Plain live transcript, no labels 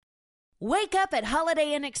Wake up at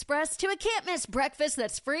Holiday Inn Express to a can't-miss breakfast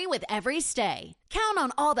that's free with every stay. Count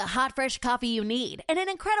on all the hot, fresh coffee you need and an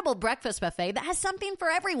incredible breakfast buffet that has something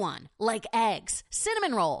for everyone, like eggs,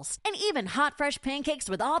 cinnamon rolls, and even hot, fresh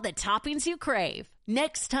pancakes with all the toppings you crave.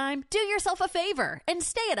 Next time, do yourself a favor and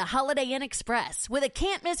stay at a Holiday Inn Express with a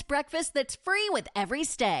can't-miss breakfast that's free with every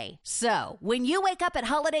stay. So, when you wake up at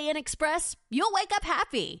Holiday Inn Express, you'll wake up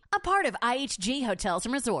happy. A part of IHG Hotels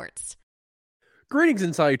and Resorts. Greetings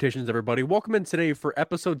and salutations, everybody. Welcome in today for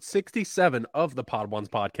episode 67 of the Pod Ones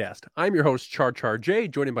podcast. I'm your host, Char J,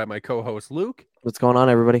 joined by my co-host, Luke. What's going on,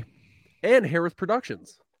 everybody? And Harris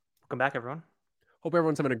Productions. Welcome back, everyone. Hope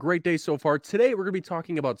everyone's having a great day so far. Today, we're going to be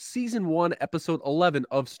talking about Season 1, Episode 11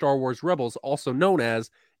 of Star Wars Rebels, also known as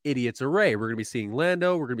Idiot's Array. We're going to be seeing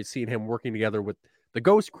Lando. We're going to be seeing him working together with the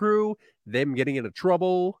Ghost Crew, them getting into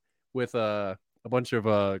trouble with a bunch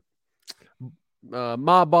of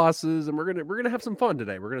mob bosses, and we're gonna have some fun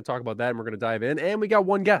today. We're gonna talk about that, and we're gonna dive in, and we got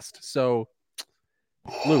one guest. So,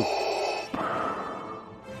 Luke.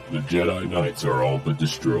 The Jedi Knights are all but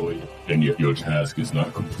destroyed, and yet your task is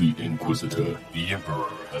not complete, Inquisitor. The Emperor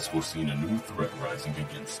has foreseen a new threat rising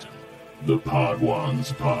against him. The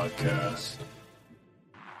Podwans Podcast.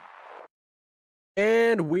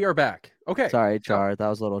 And we are back. Okay. Sorry, Char. That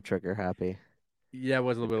was a little trigger happy. Yeah, it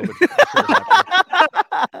was a little bit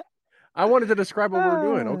happy. I wanted to describe what we're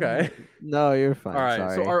doing. Okay. No, you're fine. All right.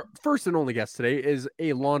 Sorry. So our first and only guest today is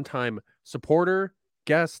a longtime supporter,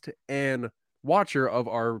 guest, and watcher of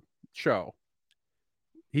our show.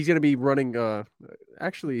 He's going to be running. He's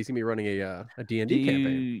going to be running a D&D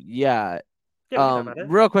campaign. Yeah. Yeah,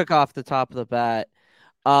 Real quick off the top of the bat.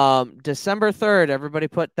 December 3rd. Everybody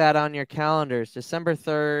put that on your calendars. December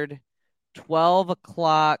 3rd, 12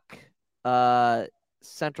 o'clock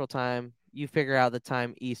Central Time. You figure out the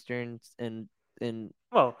time Eastern in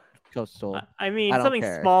Coastal. I mean, I don't something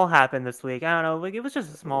care. small happened this week. I don't know. Like, it was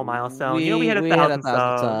just a small milestone. We we hit hit 1,000 1,000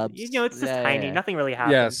 subs. subs. It's just Yeah, tiny. yeah. Nothing really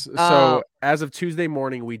happened. Yes. So as of Tuesday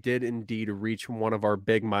morning, we did indeed reach one of our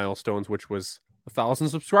big milestones, which was 1,000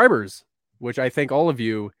 subscribers, which I thank all of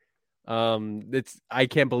you. I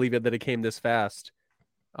can't believe it that it came this fast.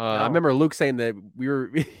 I remember Luke saying that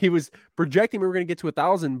he was projecting we were going to get to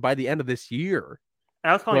 1,000 by the end of this year.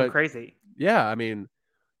 I was calling him crazy. Yeah, I mean,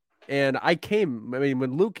 and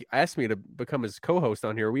when Luke asked me to become his co-host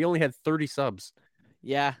on here, we only had 30 subs.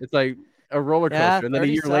 Yeah. It's like a roller coaster. Yeah, and then a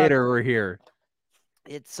 30 year subs. later, we're here.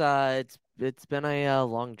 It's been a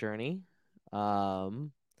long journey. It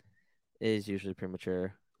is usually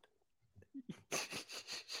premature.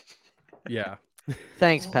 Yeah.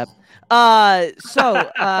 Thanks, Pep.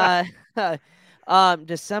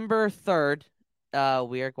 December 3rd,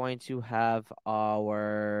 we are going to have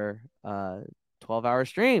our 12-hour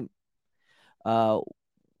stream.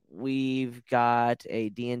 We've got a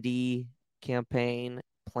D&D campaign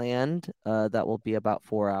planned that will be about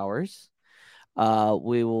 4 hours.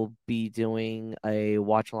 We will be doing a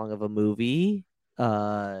watch along of a movie,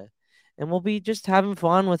 and we'll be just having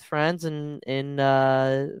fun with friends and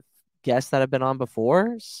guests that have been on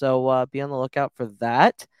before. So be on the lookout for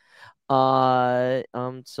that.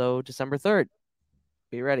 So December 3rd,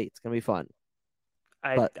 be ready. It's gonna be fun.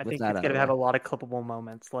 I think it's going to have a lot of clippable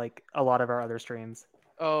moments, like a lot of our other streams.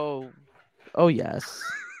 Oh yes.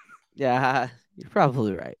 Yeah, you're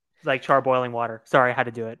probably right. It's like char boiling water. Sorry, I had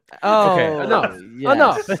to do it. Oh, Okay, enough.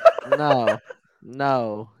 Yes.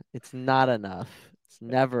 No, it's not enough. It's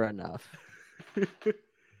never enough.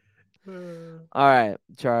 All right,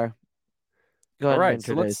 Char. Go ahead All right, and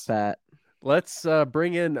so introduce Pat. Let's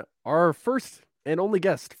bring in our first and only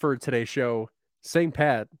guest for today's show, St.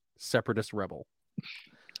 Pat, Separatist Rebel.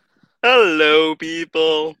 Hello,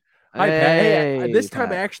 people. Hi, Pat. Hey, Hey, this time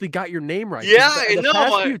I Pat. actually got your name right. Yeah, The I know.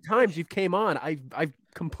 past few times you've came on, I've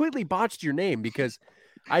completely botched your name because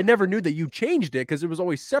I never knew that you changed it because it was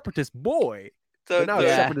always Separatist Boy. So, But now so-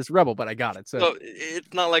 it's Separatist Rebel, but I got it. So, so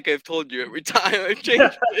it's not like I've told you every time. I've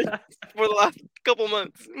changed it for the last couple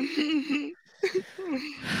months.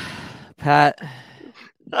 Pat,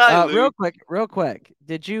 Hi, Luke. real quick.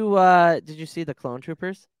 Did you see the Clone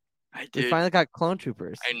Troopers? I We did. finally got Clone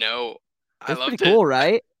Troopers. I know. I That's loved pretty it. cool,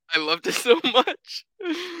 right? I loved it so much.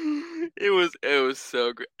 It was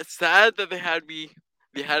so great. It's sad that they had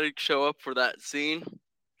to show up for that scene,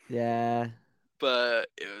 Yeah. but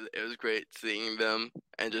it was great seeing them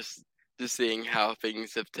and just seeing how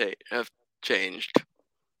things have changed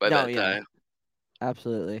by No, that yeah. time.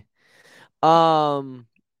 Absolutely.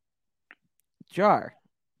 Jar.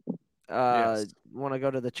 Yes. Want to go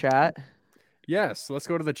to the chat? yes, let's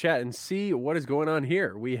go to the chat and see what is going on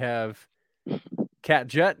here. We have Cat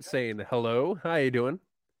Jet saying hello. How you doing?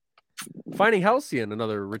 Finding Halcyon,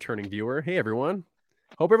 another returning viewer. Hey, everyone.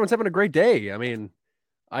 Hope everyone's having a great day. I mean,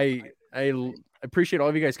 I appreciate all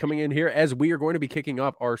of you guys coming in here as we are going to be kicking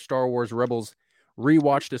up our Star Wars Rebels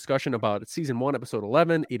rewatch discussion about Season 1, Episode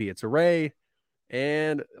 11, Idiot's Array,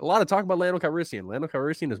 and a lot of talk about Lando Calrissian. Lando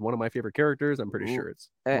Calrissian is one of my favorite characters. I'm pretty sure it's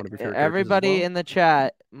one of your favorite everybody characters as well. In the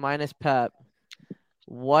chat, minus Pep,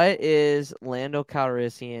 what is Lando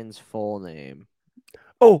Calrissian's full name?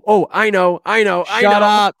 Oh, I know. Shut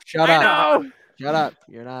up. Shut up.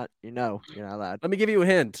 You're not allowed. Let me give you a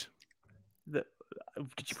hint. Did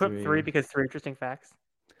you put 3 because 3 interesting facts?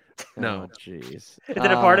 No. Jeez. Is it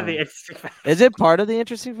a part of the interesting facts? Is it part of the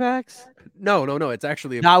interesting facts? No. It's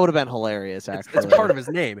actually that would have been hilarious. Actually, it's part of his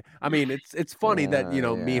name. I mean, it's funny that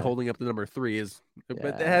me holding up the number 3 is, but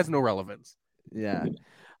it has no relevance. Yeah.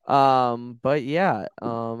 But yeah.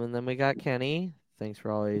 And then we got Kenny. Thanks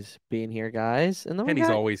for always being here, guys. And then Kenny's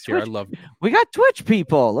always here. I love. We got Twitch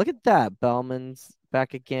people. Look at that. Bellman's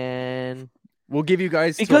back again. We'll give you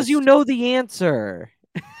guys because you know the answer.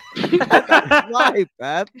 Why,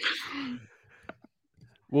 Pep?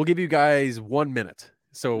 We'll give you guys 1 minute.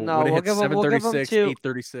 So when it hits 7:36,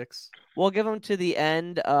 8:36, we'll give them to the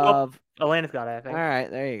end of. Elena's got it, I think. All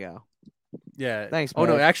right, there you go. Yeah. Thanks. Oh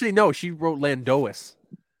no, actually no. She wrote Landois.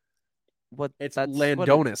 What? It's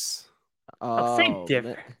Landonis. Same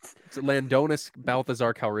difference. It's Landonis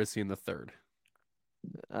Balthazar Calrissian III.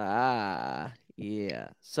 Yeah.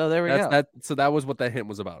 So there we go. So that was what that hint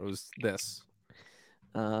was about. It was this.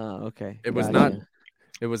 Okay. It was not.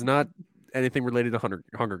 It was not anything related to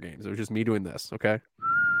Hunger Games. It was just me doing this. Okay.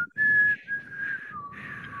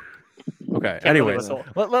 Okay. Anyways,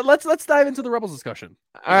 let's dive into the Rebels discussion.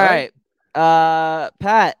 All right.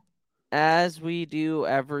 Pat, as we do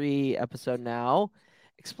every episode now,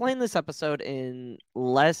 explain this episode in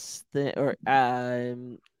less than or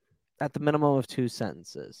at the minimum of 2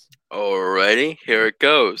 sentences. Alrighty, here it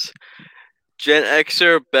goes. Gen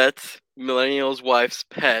Xer bets Millennial's wife's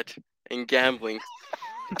pet in gambling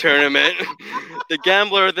tournament. The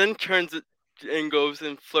gambler then turns it and goes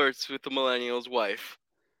and flirts with the Millennial's wife.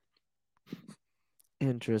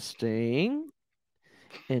 Interesting.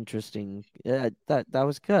 Yeah, that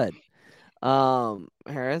was good.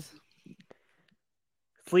 Harris.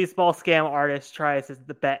 Fleeceball scam artist tries to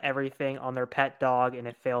bet everything on their pet dog and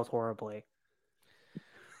it fails horribly.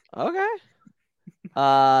 Okay.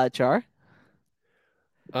 Char.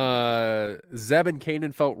 Zeb and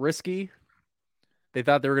Kanan felt risky. They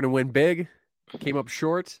thought they were going to win big, came up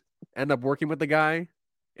short, end up working with the guy,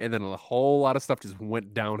 and then a whole lot of stuff just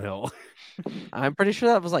went downhill. I'm pretty sure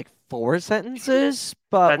that was like 4 sentences,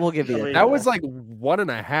 but we'll give you that was like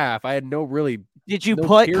 1.5. I had no really. Did you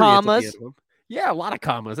put commas? Yeah, a lot of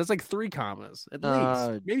commas. That's like 3 commas at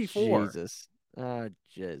least, maybe 4. Jesus. Oh,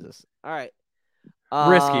 Jesus. All right.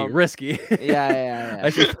 Risky. Yeah.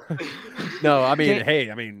 No, I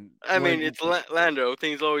mean, it's Lando.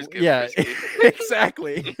 Things always get risky.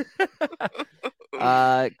 Exactly.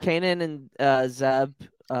 Kanan and Zeb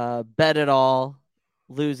bet it all,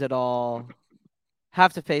 lose it all,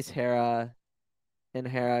 have to face Hera, and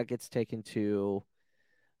Hera gets taken to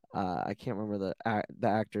I can't remember the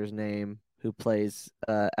actor's name who plays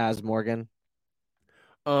as Morgan.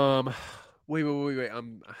 Wait.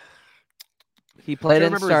 He played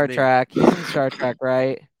in Star Trek. He's in Star Trek,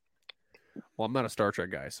 right? Well, I'm not a Star Trek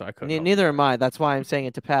guy, so I couldn't. Neither am I. That's why I'm saying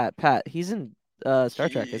it to Pat. Pat, he's in Star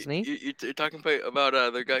Trek, isn't he? You're talking about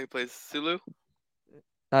the guy who plays Sulu?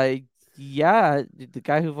 Yeah, the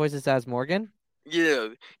guy who voices as Morgan. Yeah,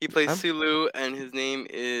 he plays Sulu, and his name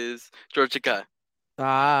is George Takei.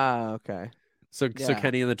 Okay. So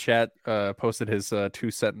Kenny in the chat posted his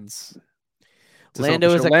 2-sentence.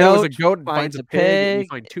 Lando is a goat and finds a pig. You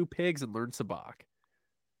find 2 pigs and learns Sabacc.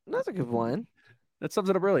 That's a good one. That sums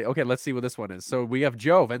it up really. Okay, let's see what this one is. So we have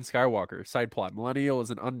Joe, Ven Skywalker. Side plot. Millennial is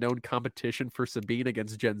an unknown competition for Sabine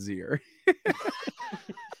against Gen Zer.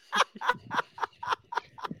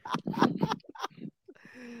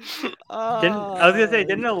 Didn't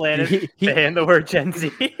Atlantis ban the word Gen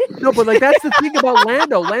Z? No, but like that's the thing about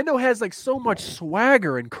Lando. Lando has like so much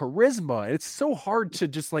swagger and charisma. It's so hard to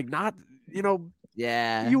just like not,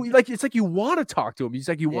 Yeah. It's like you want to talk to him. It's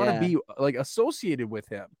like you want to be like associated with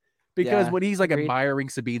him. Because when he's like admiring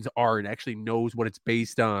Sabine's art and actually knows what it's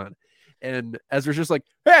based on. And Ezra's just like,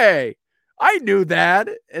 hey, I knew that.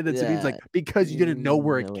 And then Sabine's like, because you didn't know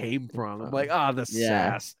where it came from. I'm like, the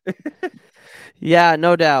sass. Yeah,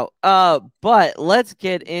 no doubt. But let's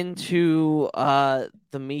get into the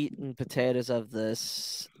meat and potatoes of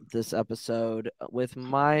this episode with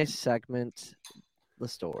my segment, The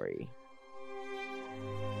Story.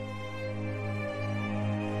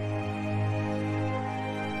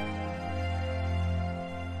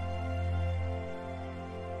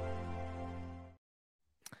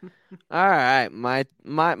 All right,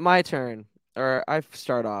 my turn. Or I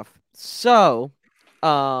start off. So,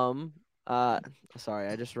 sorry,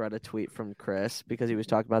 I just read a tweet from Chris because he was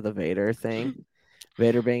talking about the Vader thing.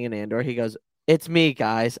 Vader being in Andor. He goes, "It's me,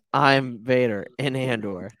 guys. I'm Vader in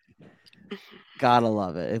Andor." Gotta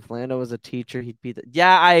love it. If Lando was a teacher, he'd be the.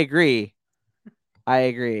 Yeah, I agree.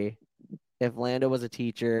 If Lando was a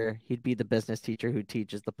teacher, he'd be the business teacher who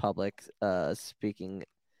teaches the public speaking.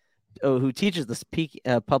 Oh, who teaches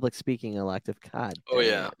the public speaking elective? God. Oh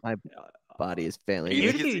yeah, my body is failing.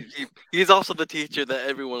 He's also the teacher that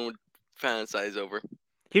everyone would fantasize over.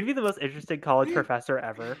 He'd be the most interesting college professor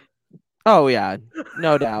ever. Oh yeah,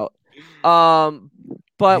 no doubt.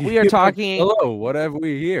 But we are talking. Hello, what have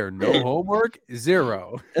we here? No homework,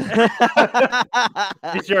 0.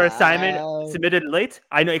 Is your assignment submitted late?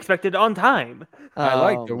 I know, expected on time. I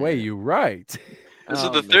like the way you write. This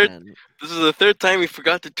is the third time you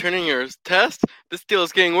forgot to turn in your test. This deal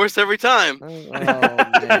is getting worse every time. Oh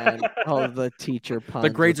man! Oh, the teacher puns. The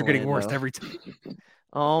grades are getting worse every time.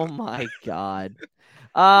 Oh my god.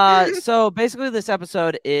 So basically, this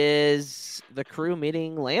episode is the crew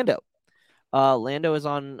meeting Lando. Lando is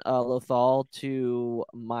on Lothal to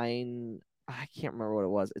mine. I can't remember what it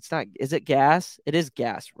was. It's not. Is it gas? It is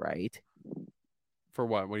gas, right? For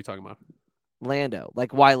what? What are you talking about? Lando.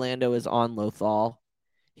 Like why Lando is on Lothal.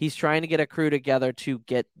 He's trying to get a crew together to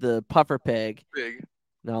get the puffer pig.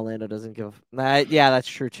 No, Lando doesn't give. Yeah, that's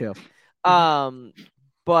true too.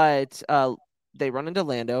 But they run into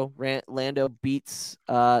Lando. Lando beats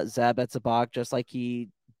Zeb at Sabacc just like he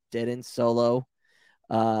did in Solo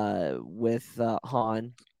with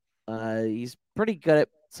Han. He's pretty good at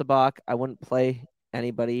Sabacc. I wouldn't play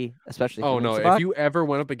anybody, especially. Oh no! Sabacc. If you ever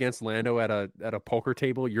went up against Lando at a poker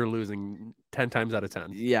table, you're losing 10 times out of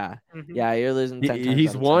 10. Yeah, yeah, you're losing 10 times.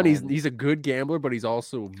 He's one. He's a good gambler, but he's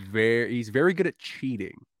also very good at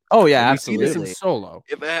cheating. Oh yeah, we absolutely. see this in Solo.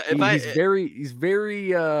 He's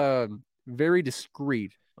very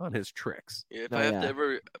discreet on his tricks. If I have to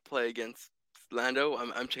ever play against Lando,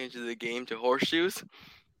 I'm changing the game to horseshoes.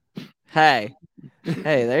 Hey,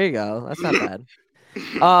 there you go. That's not bad.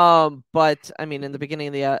 But I mean, in the beginning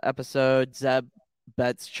of the episode, Zeb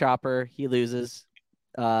bets Chopper. He loses.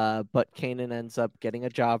 But Kanan ends up getting a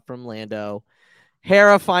job from Lando.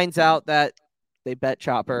 Hera finds out that they bet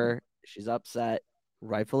Chopper. She's upset,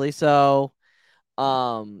 rightfully so.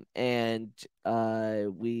 And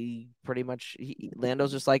we pretty much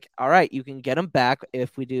Lando's just like, all right, you can get him back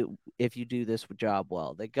if you do this job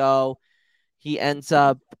well. They go. He ends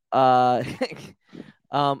up part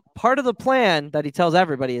of the plan that he tells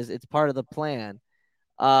everybody is it's part of the plan.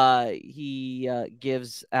 He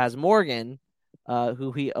gives as Morgan,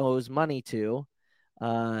 who he owes money to,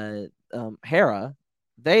 Hera.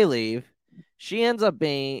 They leave. She ends up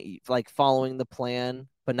being like following the plan,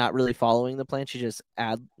 but not really following the plan. She just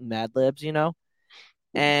mad libs,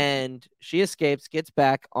 and she escapes, gets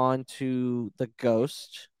back onto the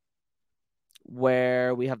Ghost,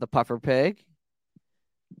 where we have the puffer pig.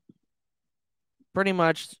 Pretty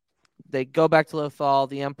much, they go back to Lothal.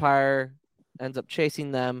 The Empire ends up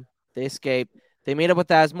chasing them. They escape. They meet up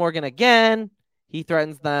with Az Morgan again. He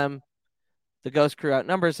threatens them. The Ghost crew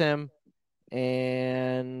outnumbers him.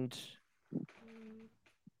 And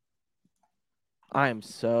I am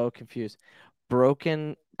so confused.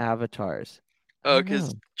 Broken avatars. Oh,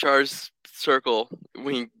 because Char's circle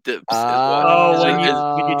when he dips. When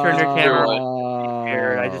you turn your camera on.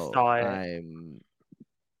 I just saw it.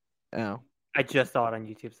 I just saw it on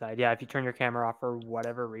YouTube side. Yeah, if you turn your camera off for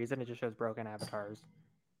whatever reason, it just shows broken avatars.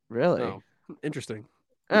 Really? Oh, interesting.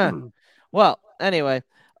 Well, anyway,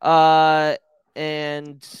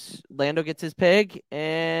 and Lando gets his pig,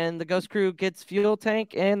 and the Ghost crew gets fuel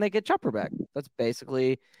tank, and they get Chopper back. That's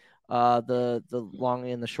basically the long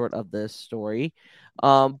and the short of this story.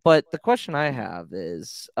 But the question I have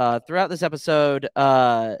is, throughout this episode,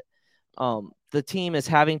 the team is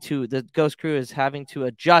the Ghost crew is having to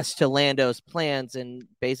adjust to Lando's plans and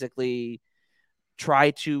basically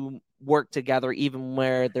try to work together even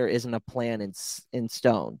where there isn't a plan in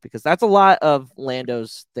stone, because that's a lot of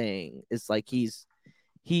Lando's thing. It's like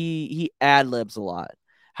he ad libs a lot.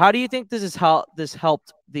 How do you think this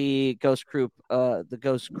helped the Ghost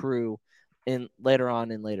crew in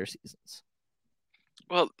later seasons?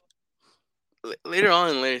 Well, later on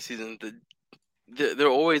in later seasons, they're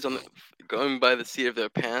always going by the seat of their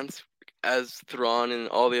pants, as Thrawn and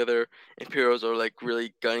all the other Imperials are like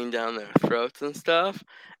really gunning down their throats and stuff.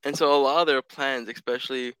 And so a lot of their plans,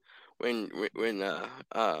 especially when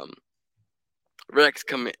Rex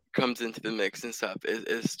comes into the mix and stuff,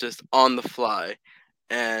 is just on the fly.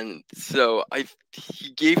 And so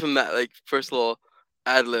he gave him that, like, first of all,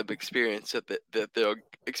 ad lib experience that they'll,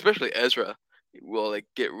 especially Ezra, will like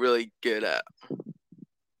get really good at.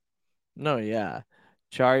 No, yeah.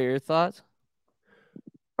 Char, your thoughts?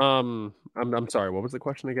 I'm sorry. What was the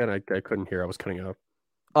question again? I couldn't hear. I was cutting out.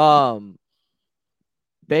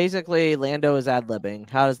 Basically, Lando is ad libbing.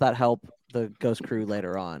 How does that help the Ghost Crew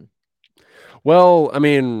later on? Well, I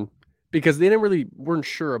mean, because they weren't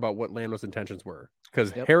sure about what Lando's intentions were.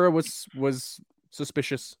 Because Hera was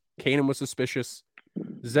suspicious, Kanan was suspicious,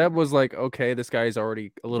 Zeb was like, okay, this guy's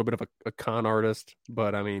already a little bit of a con artist,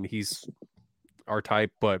 but I mean, he's our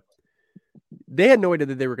type. But they had no idea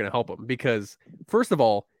that they were going to help him because, first of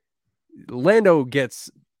all, Lando gets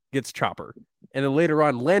Chopper, and then later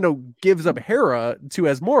on, Lando gives up Hera to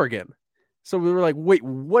as Morgan. So we were like, wait,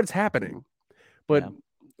 what's happening? But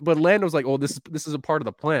Lando's like, oh, this is a part of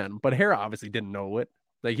the plan. But Hera obviously didn't know it.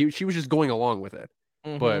 Like she was just going along with it.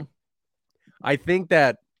 Mm-hmm. But I think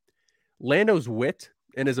that Lando's wit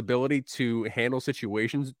and his ability to handle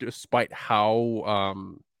situations, despite how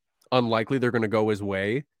unlikely they're going to go his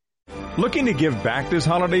way. Looking to give back this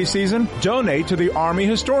holiday season? Donate to the Army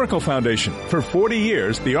Historical Foundation. For 40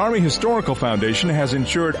 years, the Army Historical Foundation has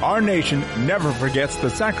ensured our nation never forgets the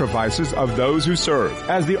sacrifices of those who serve.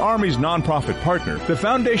 As the Army's nonprofit partner, the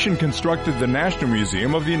foundation constructed the National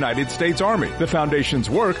Museum of the United States Army. The foundation's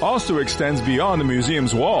work also extends beyond the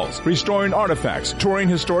museum's walls, restoring artifacts, touring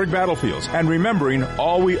historic battlefields, and remembering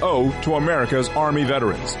all we owe to America's Army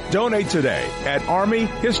veterans. Donate today at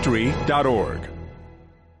armyhistory.org.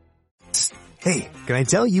 Hey, can I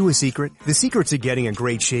tell you a secret? The secret to getting a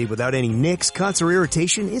great shave without any nicks, cuts, or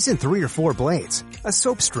irritation isn't 3 or 4 blades, a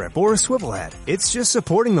soap strip, or a swivel head. It's just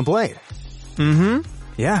supporting the blade.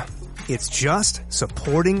 Yeah, it's just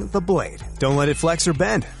supporting the blade. Don't let it flex or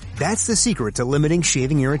bend. That's the secret to limiting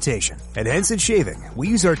shaving irritation. At Henson Shaving, we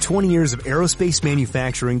use our 20 years of aerospace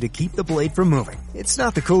manufacturing to keep the blade from moving. It's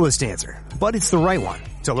not the coolest answer, but it's the right one.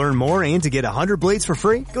 To learn more and to get 100 blades for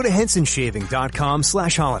free, go to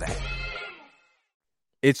hensonshaving.com/holiday.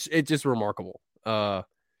 It's just remarkable. And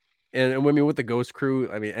I mean, with the Ghost Crew,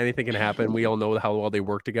 I mean, anything can happen. We all know how well they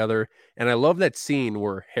work together. And I love that scene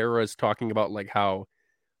where Hera's talking about like how,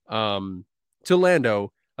 to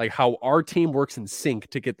Lando, like how our team works in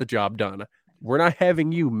sync to get the job done. We're not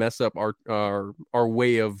having you mess up our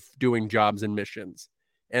way of doing jobs and missions.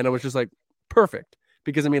 And I was just like, perfect.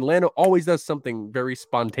 Because I mean, Lando always does something very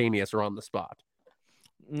spontaneous or on the spot.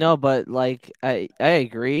 No, but like, I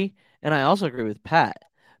agree. And I also agree with Pat.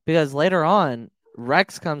 Because later on,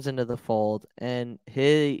 Rex comes into the fold, and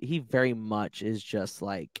he very much is just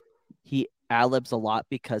like, he ad-libs a lot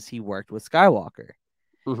because he worked with Skywalker.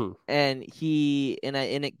 Mm-hmm. And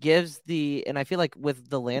it gives and I feel like with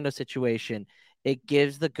the Lando situation, it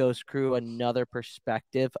gives the Ghost Crew another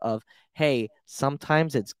perspective of, hey,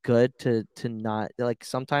 sometimes it's good to not, like,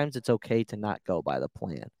 sometimes it's okay to not go by the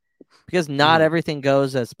plan. Because not everything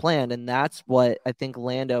goes as planned, and that's what I think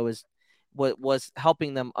Lando is what was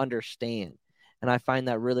helping them understand. And I find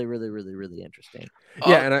that really, really, really, really interesting.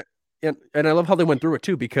 Yeah, and I love how they went through it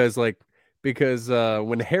too, because when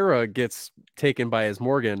Hera gets taken by as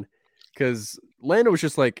Morgan, because Lando was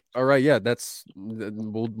just like, all right, yeah,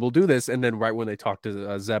 we'll do this, and then right when they talk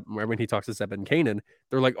to Zeb, when he talks to Zeb and Kanan,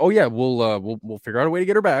 they're like, oh yeah, we'll figure out a way to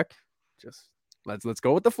get her back. Just let's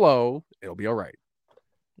go with the flow. It'll be all right.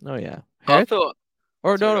 Oh yeah. Pat, go.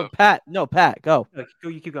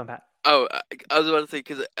 You keep going, Pat. Oh, I was about to say,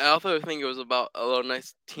 because I also think it was about a little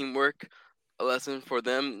nice teamwork, a lesson for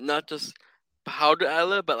them, not just how to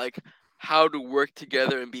ad-lib, but like how to work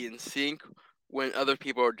together and be in sync when other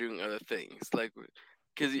people are doing other things. Like,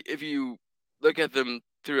 because if you look at them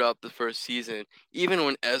throughout the first season, even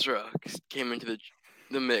when Ezra came into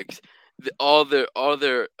the mix, all their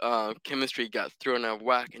chemistry got thrown out of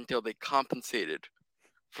whack until they compensated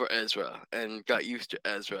for Ezra and got used to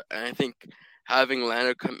Ezra. And I think having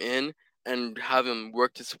Lando come in and have him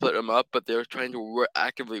work to split them up, but they're trying to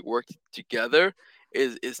actively work together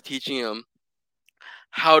is teaching them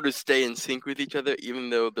how to stay in sync with each other,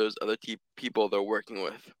 even though there's other people they're working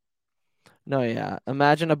with. No, yeah.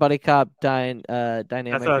 Imagine a buddy cop dynamic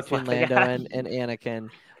between Lando and Anakin.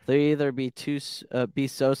 They either be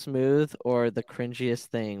so smooth or the cringiest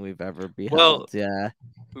thing we've ever beheld.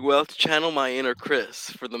 Well, to channel my inner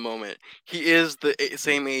Chris for the moment, he is the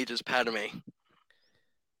same age as Padme.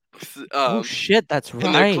 Oh shit, that's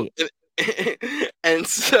right. And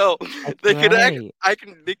so they could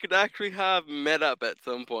actually have met up at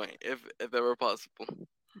some point if ever possible.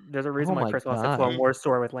 There's a reason why Chris wants to flow more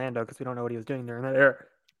sore with Lando, because we don't know what he was doing during that era.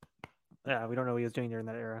 Yeah, we don't know what he was doing during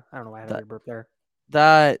that era. I don't know why I had a burp there.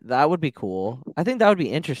 That would be cool. I think that would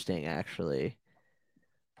be interesting, actually.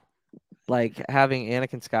 like having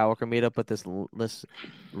Anakin Skywalker meet up with this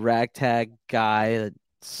ragtag guy,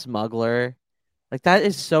 smuggler. Like that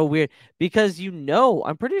is so weird because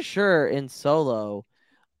I'm pretty sure in Solo,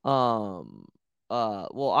 well,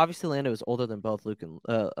 obviously Lando is older than both Luke and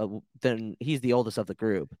then he's the oldest of the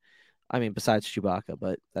group. I mean, besides Chewbacca,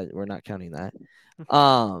 but we're not counting that.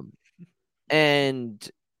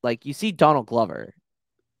 And like you see Donald Glover,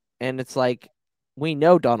 and it's like we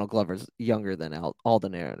know Donald Glover's younger than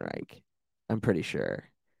Alden Ehrenreich. I'm pretty sure.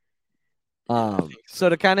 So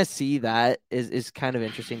to kind of see that is kind of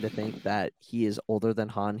interesting to think that he is older than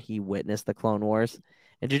Han. He witnessed the Clone Wars,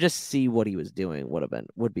 and to just see what he was doing would have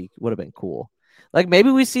been cool. Like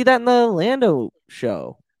maybe we see that in the Lando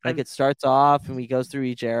show. Like it starts off and we goes through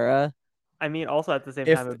each era. I mean, also at the same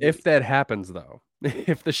time, if that happens though,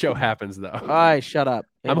 if the show happens though, all right, shut up.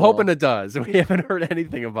 I'm hoping it does. We haven't heard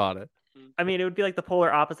anything about it. I mean, it would be like the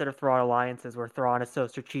polar opposite of Thrawn Alliances, where Thrawn is so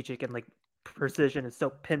strategic and like precision is so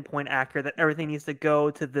pinpoint accurate that everything needs to go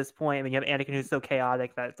to this point. I mean, you have Anakin who's so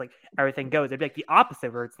chaotic that it's like everything goes. It'd be like the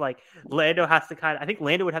opposite, where it's like Lando has to I think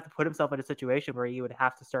Lando would have to put himself in a situation where he would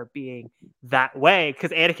have to start being that way because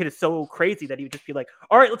Anakin is so crazy that he would just be like,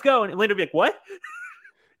 all right, let's go. And Lando would be like, what?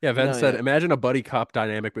 Yeah, Ven said, imagine a buddy cop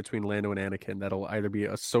dynamic between Lando and Anakin that'll either be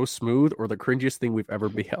so smooth or the cringiest thing we've ever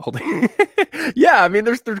beheld. Yeah, I mean,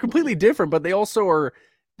 they're completely different, but they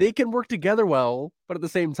can work together well, but at the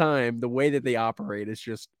same time, the way that they operate is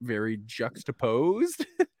just very juxtaposed.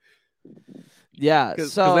 Yeah,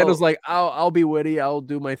 because Lando's like, I'll be witty, I'll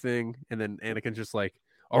do my thing, and then Anakin's just like,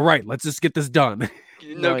 all right, let's just get this done.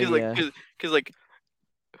 No, because like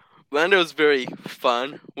Lando's very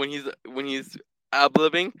fun when he's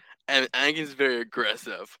ad-libbing, and Anakin's very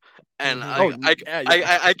aggressive. And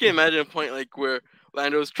I can imagine a point like where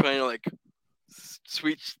Lando's trying to like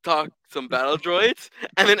sweet talk some battle droids,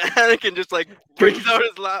 and then Anakin just like brings out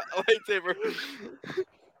his lightsaber.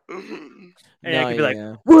 And Anakin could be like,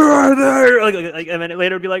 where are they? Like, and then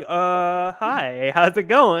later would be like, hi, how's it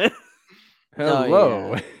going?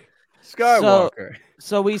 Hello, Skywalker.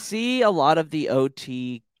 So we see a lot of the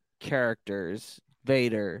OT characters: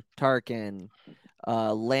 Vader, Tarkin,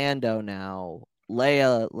 Lando now,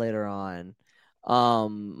 Leia later on,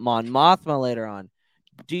 Mon Mothma later on.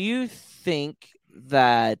 Do you think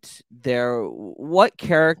that what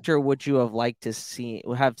character would you have liked to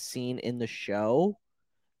have seen in the show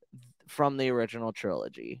from the original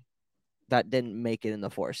trilogy that didn't make it in the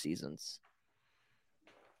 4 seasons?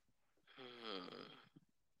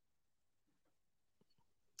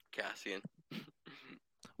 Cassian.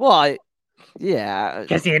 Well, yeah.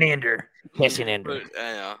 Cassian Andor. Cassian Andor. But,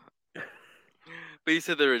 I know. But you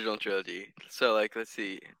said the original trilogy. So like, let's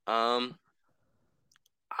see. That's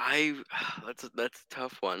a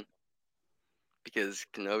tough one. Because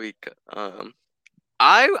Kenobi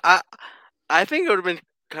I think it would have been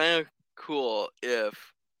kind of cool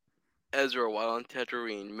if Ezra, while on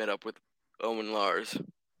Tatooine, met up with Owen Lars.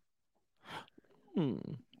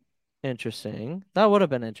 Interesting. That would have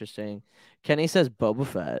been interesting. Kenny says Boba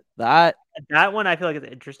Fett. That one I feel like is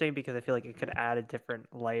interesting because I feel like it could add a different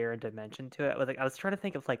layer and dimension to it. Like I was trying to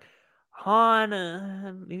think of like Han,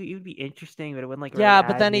 it would be interesting, but it wouldn't like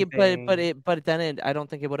really but then I don't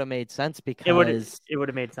think it would have made sense because it would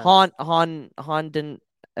have made sense. Han didn't.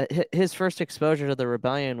 His first exposure to the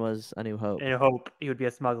rebellion was A New Hope. A New Hope, he would be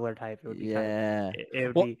a smuggler type. It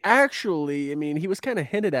would be actually, I mean, he was kind of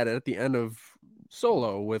hinted at it at the end of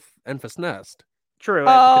Solo with Enfys Nest. True.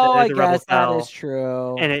 Oh, I guess that is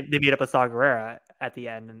true. And they meet up with Saw Gerrera at the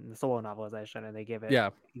end in the Solo novelization, and they give him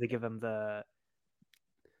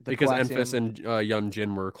because Enfys and Young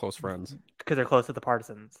Jin were close friends because they're close to the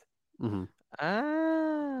partisans. Mm-hmm.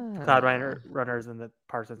 Cloud runners and the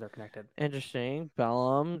partisans are connected. Interesting.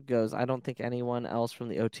 Bellum goes, I don't think anyone else from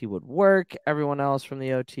the OT would work. Everyone else from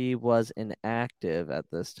the OT was inactive at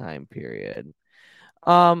this time period.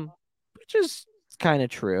 Which is kind of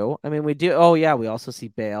true. I mean, we do. Oh yeah, we also see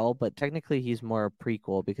Bail, but technically he's more a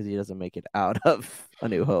prequel because he doesn't make it out of A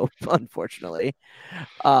New Hope, unfortunately.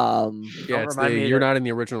 It's you're not in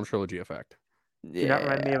the original trilogy effect. Do not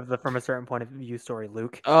remind me of the From a Certain Point of View story,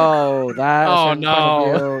 Luke. Oh, that. Oh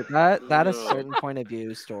no, that a certain point of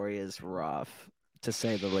view story is rough, to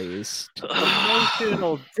say the least.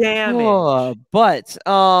 Emotional damage. But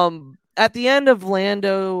at the end of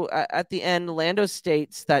Lando, Lando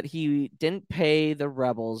states that he didn't pay the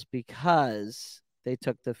rebels because they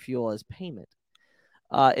took the fuel as payment.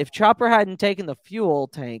 If Chopper hadn't taken the fuel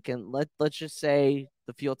tank, and let's just say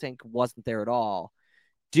the fuel tank wasn't there at all,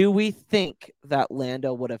 do we think that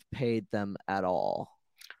Lando would have paid them at all?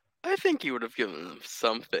 I think he would have given them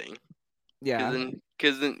something. Yeah.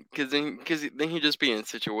 Because then he'd just be in a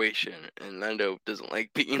situation, and Lando doesn't like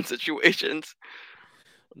being in situations.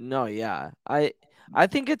 No, yeah. I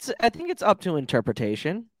think it's up to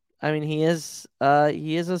interpretation. I mean, he is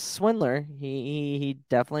a swindler. He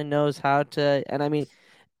definitely knows how to, and I mean,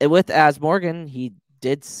 with As Morgan, he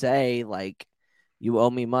did say like, "You owe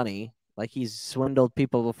me money." Like he's swindled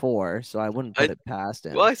people before, so I wouldn't put it past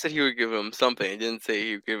him. Well, I said he would give him something. I didn't say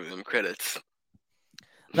he would give him credits.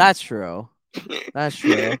 That's true. That's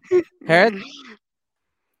true. Herod?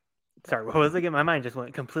 Sorry, what was it again? My mind just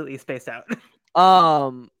went completely spaced out.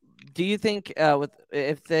 Do you think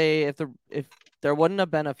if there wouldn't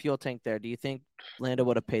have been a fuel tank there, do you think Lando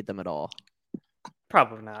would have paid them at all?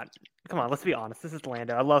 Probably not. Come on, let's be honest. This is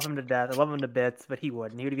Lando. I love him to death. I love him to bits, but he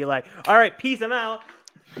wouldn't. He would be like, "All right, peace. I'm out."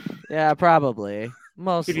 Yeah, probably.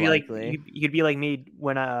 Most He'd be likely. like, you'd be like me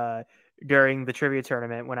when during the trivia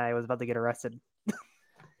tournament when I was about to get arrested.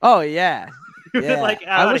 Oh yeah. Yeah. Like,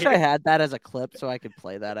 I wish here. I had that as a clip so I could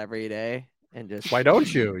play that every day and just. Why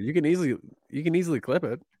don't you? You can easily clip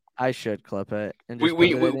it. I should clip it and We- just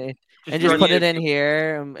we- put it we- in, just and just run put it- it in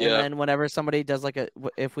here, and Yeah. then whenever somebody does like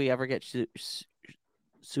if we ever get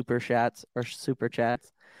super chats or super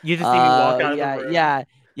chats, You just see me walk out yeah, of the room.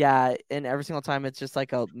 yeah, and every single time it's just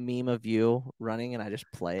like a meme of you running, and I just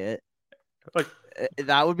play it. Like,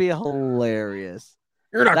 That would be hilarious.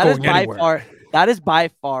 You're not That is going anywhere. That is by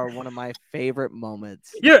far one of my favorite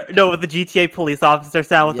moments. yeah, no, with the GTA police officer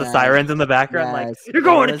sound with the Yes. sirens in the background, Yes. like you're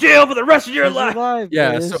going to Yes. jail for the rest of your This is life. live.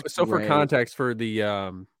 Yeah. It So is for great. context for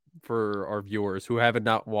the for our viewers who haven't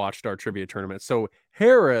not watched our trivia tournament, so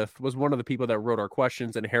Harith was one of the people that wrote our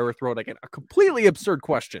questions, and Harith wrote like a completely absurd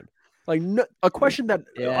question, like a question that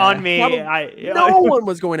Yeah. On me, probably no one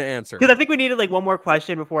was going to answer. Because I think we needed like one more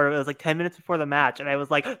question before it was like 10 minutes before the match, and I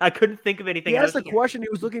was like, I couldn't think of anything. He I asked was the question. He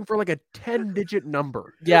was looking for like a 10-digit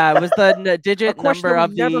number. Yeah, it was the digit question number that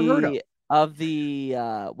of we've never heard the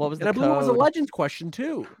what was And the I believe it was a code? Legends question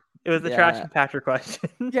too. It was the Yeah. trash compactor question.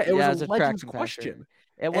 Yeah, it Yeah, was a Legends traction question.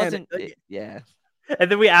 It wasn't. uh, Yeah.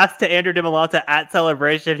 And then we asked to Andrew DiMolanta at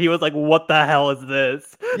Celebration. He was like, "What the hell is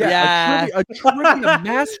this?" Yeah, Yeah. a trivia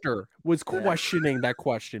master was questioning that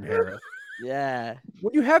question, Harith. Yeah.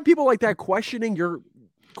 When you have people like that questioning your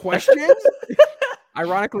questions,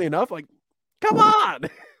 ironically enough, like, come on.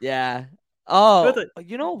 Yeah. Oh, Good.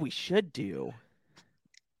 you know what we should do?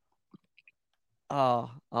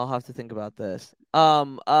 Oh, I'll have to think about this.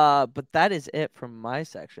 But that is it from my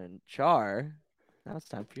section. Char, now it's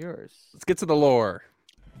time for yours. Let's get to the lore.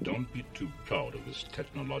 Don't be too proud of this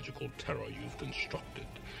technological terror you've constructed.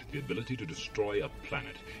 The ability to destroy a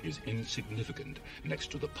planet is insignificant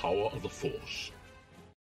next to the power of the Force.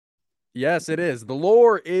 Yes, it is. The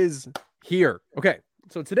lore is here. Okay,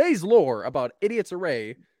 so today's lore about Idiot's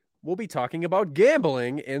Array, we'll be talking about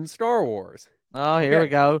gambling in Star Wars. Oh, here we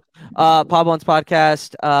go. Pablo's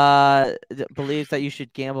podcast believes that you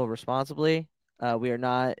should gamble responsibly. We are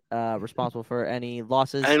not responsible for any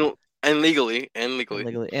losses. And legally.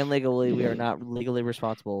 Legally, we are not legally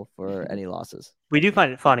responsible for any losses. We do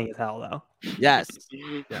find it funny as hell, though. Yes.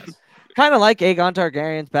 Yes. Kind of like Aegon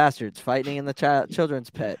Targaryen's bastards fighting in the children's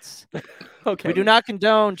pits. Okay. We do not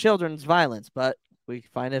condone children's violence, but we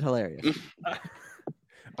find it hilarious.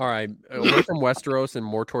 All right, away from Westeros and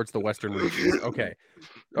more towards the western regions. Okay.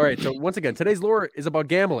 All right, so once again, today's lore is about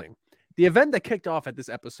gambling. The event that kicked off at this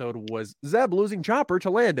episode was Zeb losing Chopper to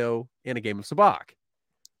Lando in a game of Sabacc.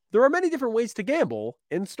 There are many different ways to gamble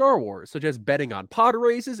in Star Wars, such as betting on pod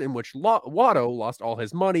races in which Watto lost all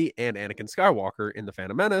his money and Anakin Skywalker in The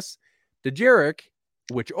Phantom Menace, Dejarik,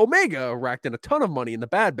 which Omega racked in a ton of money in The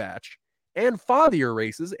Bad Batch, and fathier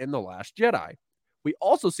races in The Last Jedi. We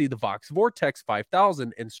also see the Vox Vortex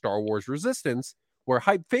 5000 in Star Wars Resistance, where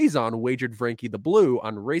Hype Phazon wagered Frankie the Blue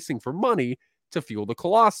on racing for money to fuel the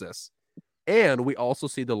Colossus. And we also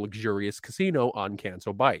see the luxurious casino on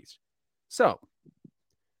Canto Bight. So,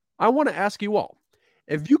 I want to ask you all,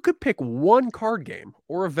 if you could pick one card game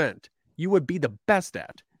or event you would be the best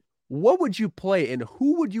at, what would you play and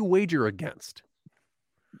who would you wager against?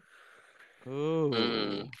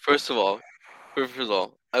 Ooh. First of all,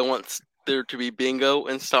 I want there to be bingo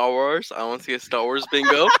in Star Wars. I want to see a Star Wars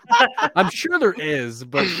bingo. I'm sure there is,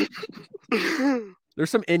 but there's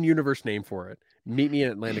some in-universe name for it. Meet me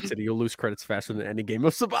in Atlantic City. You'll lose credits faster than any game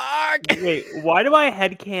of Sabacc. Wait, why do I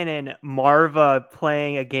headcanon Marva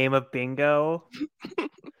playing a game of bingo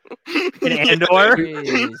in Andor?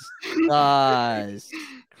 Jesus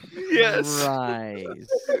Yes.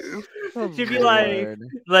 Christ. She'd be like,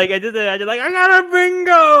 Lord. I did that. I did like, I got a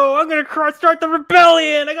bingo. I'm gonna start the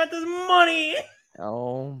rebellion. I got this money.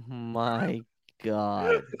 Oh my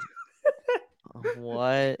God.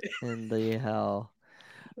 What in the hell?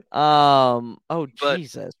 Oh But-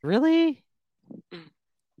 Jesus, really?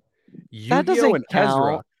 Yu-Gi-Oh doesn't and Ezra.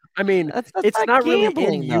 count. I mean, That's it's not really in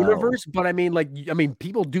gambling, though. universe, but I mean,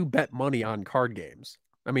 people do bet money on card games.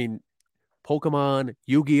 I mean, Pokemon,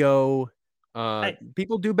 Yu-Gi-Oh,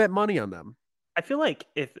 people do bet money on them, I feel like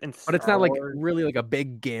if in but it's Star not like Wars- really like a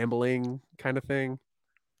big gambling kind of thing.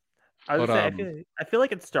 I was but, gonna say, I feel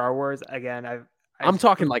like in Star Wars again. I'm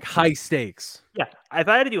talking like high stakes. Yeah, if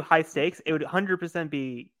I had to do high stakes, it would 100%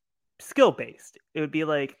 be skill based. It would be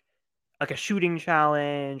like a shooting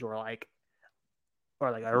challenge or like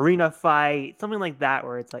an arena fight, something like that,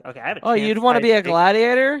 where it's like, okay, I have a Oh, chance you'd want to be a fight-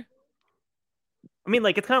 gladiator? I mean,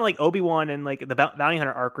 like it's kind of like Obi-Wan and like the Bounty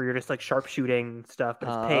Hunter arc, where you're just like sharpshooting stuff, but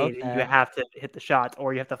it's paid. And you okay. have to hit the shots,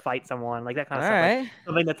 or you have to fight someone, like that kind All of stuff. Like, right.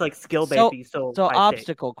 something that's like skill based, So- but you still So high stakes.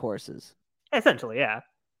 obstacle courses. Essentially, yeah.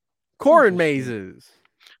 Corn mazes.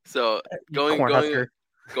 So going Cornhusker.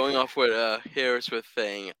 off what Harris was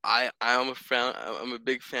saying, I'm a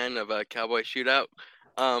big fan of a Cowboy Shootout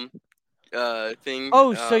thing.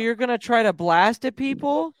 Oh, so you're gonna try to blast at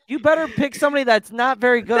people? You better pick somebody that's not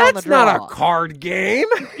very good on the That's draw. not a card game.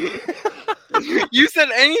 You said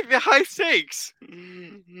any high stakes.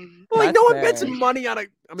 Like That's no one fair. bets money on a.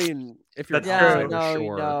 I mean, if you're That's Yeah, true. no,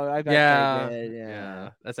 sure. no, I bet Yeah, they did. Yeah.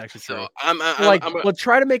 that's actually true. So I'm Let's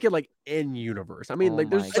try to make it like in universe. I mean, Oh like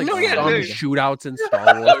there's my like No, yeah, some dude. shootouts in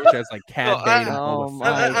Star Wars, which has like Cad No, Bane and Oh Boba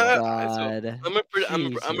my Fett. god.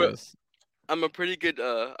 Jesus. I'm a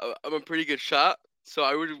pretty good shot. So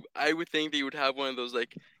I would think that you would have one of those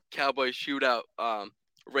like Cowboy Shootout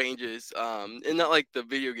ranges, and not like the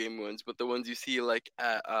video game ones, but the ones you see like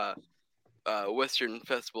at Western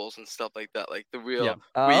festivals and stuff like that, like the real Yeah.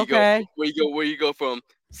 where you Okay. where you go from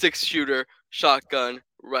 6-shooter, shotgun,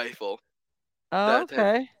 rifle. Oh, that type-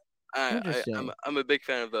 okay. I'm a big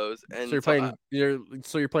fan of those. And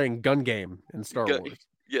So you're playing gun game in Star Gun- Wars,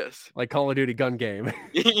 yes, like Call of Duty gun game.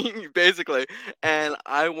 basically. And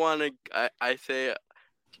I say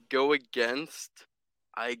go against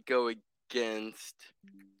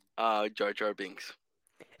Jar Jar Binks.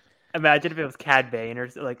 Imagine if it was Cad Bane or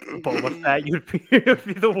like Boba Fett, it would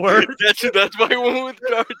be the worst. That's why I went with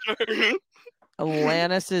Jar Jar.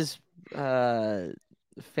 Atlantis is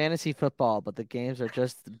fantasy football, but the games are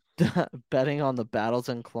just betting on the battles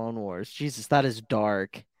in Clone Wars. Jesus, that is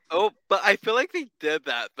dark. Oh, but I feel like they did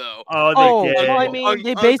that though. Oh, they did. well, I mean, On-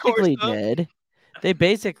 they on basically Coruscant? did. They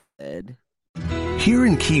basically did. Here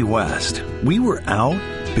in Key West, we were out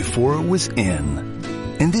before it was in.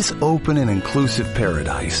 In this open and inclusive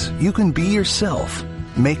paradise, you can be yourself,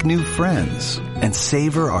 make new friends, and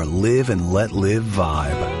savor our live and let live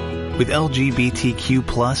vibe. With LGBTQ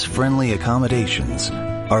plus friendly accommodations,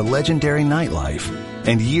 our legendary nightlife,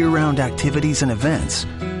 and year-round activities and events,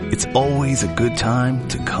 it's always a good time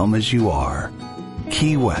to come as you are.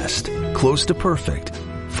 Key West, close to perfect,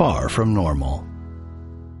 far from normal.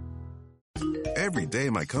 Every day,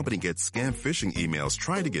 my company gets scam phishing emails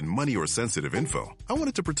trying to get money or sensitive info. I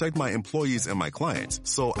wanted to protect my employees and my clients,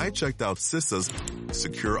 so I checked out CISA's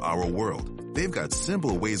Secure Our World. They've got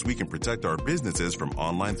simple ways we can protect our businesses from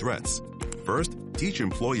online threats. First, teach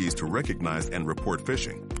employees to recognize and report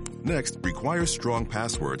phishing. Next, require strong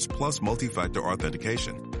passwords plus multi-factor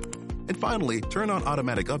authentication. And finally, turn on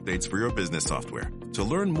automatic updates for your business software. To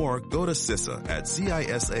learn more, go to CISA at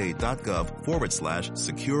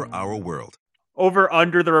cisa.gov/secure our world. Over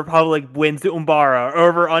under the Republic wins Umbara.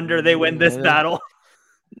 Over under they win this Yeah. battle.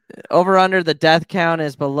 Over under the death count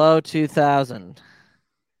is below 2,000.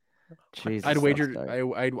 Jesus, I'd that's wager. dark.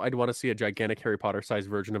 I'd want to see a gigantic Harry Potter sized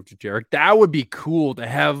version of Jarek. That would be cool to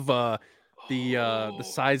have the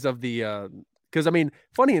size of the. Because I mean,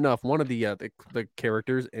 funny enough, one of the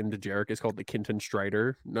characters in the Jarek is called the Kinton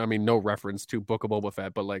Strider. I mean, no reference to Book of Boba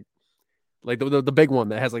Fett, but like the big one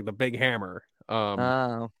that has like the big hammer.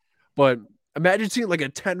 Oh. But imagine seeing like a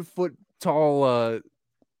 10-foot tall a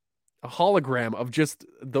hologram of just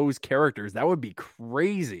those characters. That would be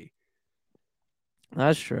crazy.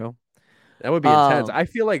 That's true. That would be intense. Um, I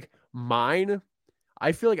feel like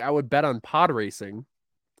I would bet on pod racing,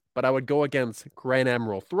 but I would go against Grand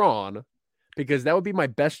Admiral Thrawn because that would be my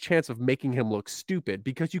best chance of making him look stupid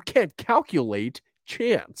because you can't calculate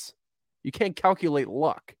chance. You can't calculate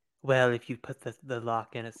luck. Well, if you put the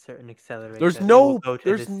lock in a certain accelerator, There's it will no go to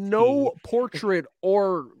there's this no speed. portrait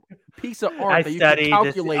or piece of I art that you can studied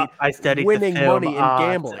calculate I studied winning the film money in odds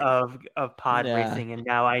gambling. of pod Yeah. racing, and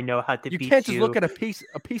now I know how to You beat can't just you. look at a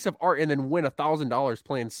piece of art and then win $1,000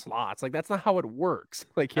 playing slots. Like that's not how it works.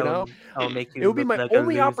 Like, you know, I'll make you it would be look my like a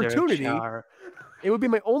only loser, opportunity. Char. it would be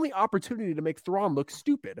my only opportunity to make Thrawn look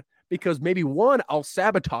stupid, because maybe one, I'll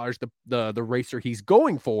sabotage the racer he's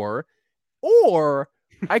going for, or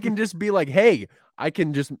I can just be like, hey, I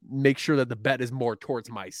can just make sure that the bet is more towards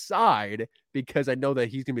my side, because I know that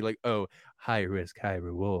he's gonna be like, oh, high risk, high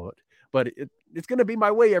reward. But it's gonna be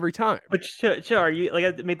my way every time. But sure, you like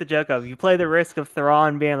I made the joke of, you play the risk of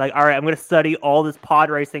Thrawn being like, all right, I'm gonna study all this pod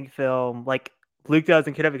racing film like Luke does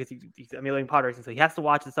in Kenobi, because he's emulating pod racing, so he has to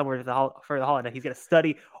watch it somewhere for the holiday. He's gonna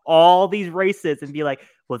study all these races and be like,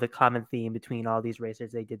 well, the common theme between all these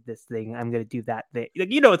racers, they did this thing. I'm gonna do that thing. Like,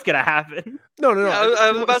 what's gonna happen. No.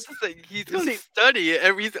 I was about to say he's gonna study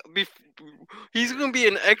it. He's gonna be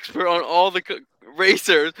an expert on all the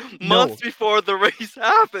racers months before the race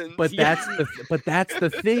happens. But that's the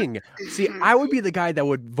thing. See, I would be the guy that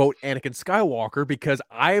would vote Anakin Skywalker, because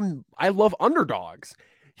I love underdogs.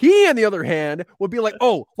 He, on the other hand, would be like,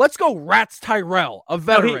 oh, let's go Rats Tyrell, a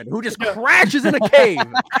veteran who just crashes in a cave.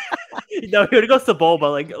 No, he would go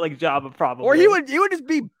Sebulba, like Jabba, probably. Or he would just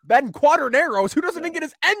be Ben Quaternaros, who doesn't even get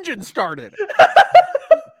his engine started.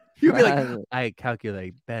 He'd be like, I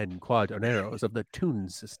calculate Ben Quaternaros of the Toon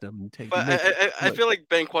system. But I feel like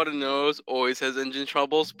Ben Quaternaros always has engine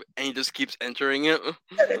troubles, and he just keeps entering it.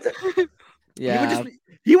 Yeah.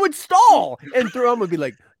 He would stall, and Thrawn would be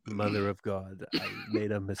like, Mother of God, I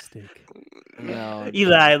made a mistake. No,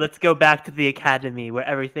 Eli, let's go back to the academy where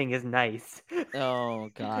everything is nice. Oh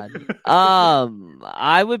God.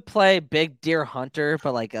 I would play Big Deer Hunter,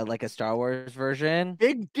 but like a Star Wars version.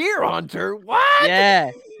 Big Deer Hunter? What? Yeah.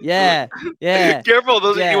 Careful,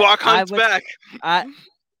 those Ewok hunts back.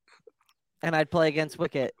 And I'd play against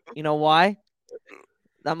Wicket. You know why?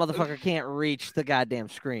 That motherfucker can't reach the goddamn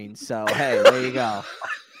screen. So hey, there you go.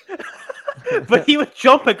 But he would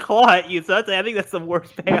jump and claw at you, so I think that's the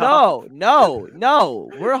worst payoff. No.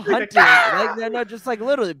 We're hunting. No, just like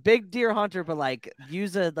literally Big Deer Hunter, but like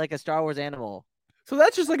use a Star Wars animal. So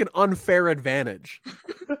that's just like an unfair advantage.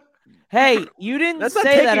 Hey, you didn't that's say not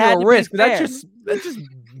taking that a risk. That's just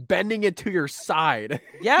bending it to your side.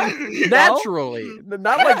 Yeah, naturally.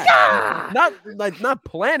 Not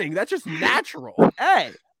planning. That's just natural.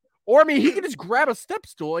 Hey. Or, I mean, he can just grab a step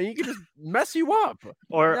stool and he can just mess you up.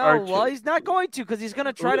 Well, he's not going to, because he's going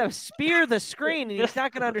to try to spear the screen, and he's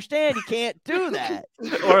not going to understand he can't do that.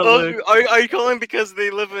 Or Luke. Are you calling because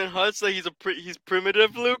they live in huts that he's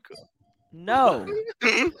primitive, Luke? No.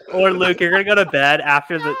 Or Luke, you're going to go to bed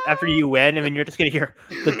after you win, and then you're just going to hear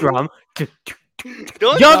the drum.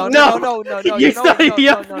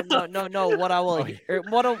 No. What I will hear,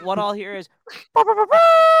 what I'll hear is. The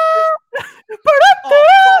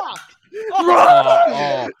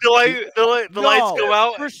lights go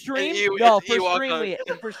out. For stream,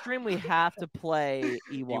 for stream, we have to play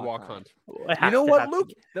Ewok Hunt. You know what, Luke?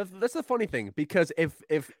 That's the funny thing, because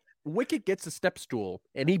if Wicket gets a step stool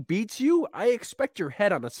and he beats you, I expect your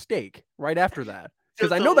head on a stake right after that.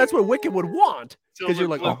 Because I know that's what Wicket would want. Because you're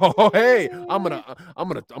like, oh, hey, I'm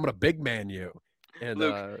gonna big man you, and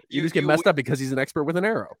Luke, you just get messed up because he's an expert with an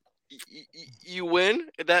arrow. You win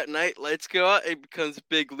that night. Lights go out. It becomes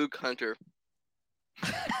Big Luke Hunter.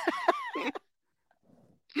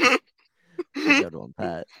 That's a good one,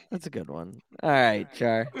 Pat. That's a good one. All right,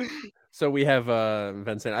 Char. So we have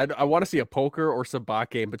Vincent. I want to see a poker or sabacc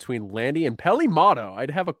game between Landy and Peli Motto.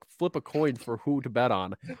 I'd have a flip a coin for who to bet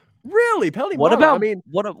on. Really, Peli Motto?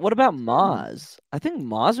 What about Maz? I think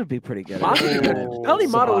Maz would be pretty good. Peli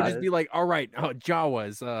Motto would just be like, all right,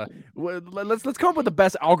 Jawas, let's come up with the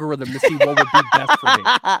best algorithm to see what would be best for me.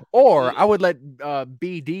 Or I would let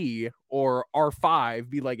BD or R5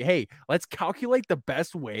 be like, hey, let's calculate the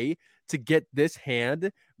best way to get this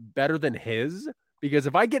hand better than his. Because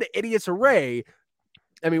if I get an Idiot's Array,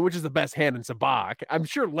 I mean, which is the best hand in sabacc, I'm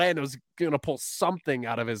sure Lando's going to pull something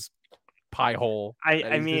out of his pie hole.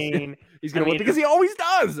 He's gonna win because he always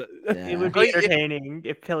does. Yeah. It would be entertaining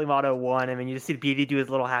if Peli Motto won. I mean, you just see BD do his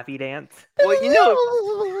little happy dance. Well,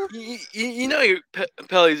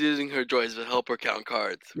 Peli's using her droids to help her count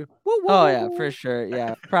cards. Oh yeah, for sure.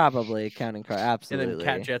 Yeah, probably counting cards. Absolutely. And then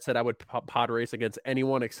Cat Jet said I would pod race against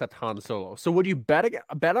anyone except Han Solo. So would you bet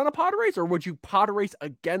on a pod race, or would you pod race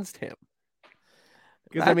against him?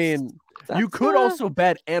 Because you could also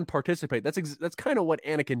bet and participate. That's kind of what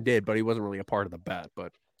Anakin did, but he wasn't really a part of the bet.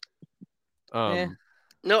 But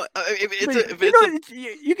no,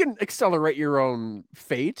 you can accelerate your own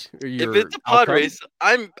fate. Or if it's a pod race,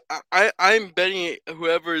 I'm betting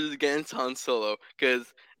whoever is against Han Solo,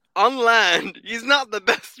 because on land he's not the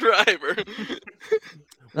best driver.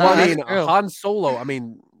 Well, Han Solo. I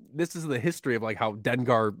mean, this is the history of like how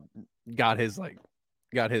Dengar got his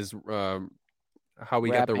how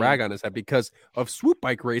he got the Rapping. rag on his head because of swoop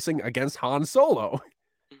bike racing against Han Solo.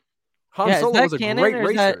 Han Yeah, is Solo that was a canon, great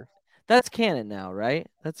or is that- racer. That's canon now, right?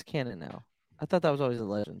 That's canon now. I thought that was always a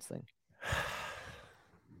Legends thing.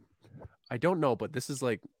 I don't know, but this is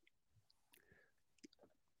like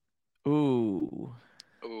Ooh.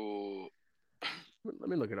 Ooh. let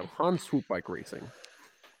me look it up. Han swoop bike racing.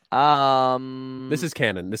 This This is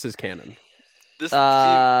canon. This is canon. This Steven,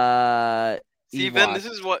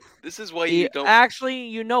 Ewok. this is why you don't. Actually,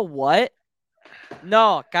 you know what?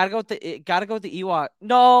 No, gotta go with the Ewok.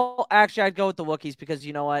 No, actually, I'd go with the Wookiees because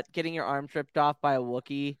you know what? Getting your arms ripped off by a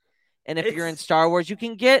Wookiee, and if you're in Star Wars, you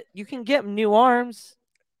can get new arms.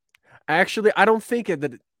 Actually, I don't think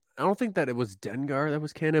that it was Dengar that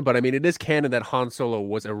was canon, but I mean it is canon that Han Solo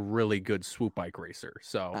was a really good swoop bike racer.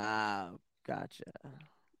 So gotcha.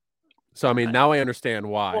 So I mean now I understand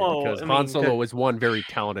why Well, because I Han mean, Solo was one very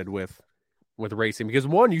talented with racing because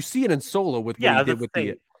one you see it in Solo with what he did with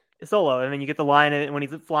the Solo, and then you get the line when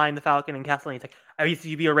he's flying the Falcon in Castle, and he's like, "I used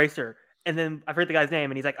to be a racer," and then I forget the guy's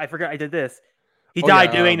name, and he's like, "I forgot I did this." He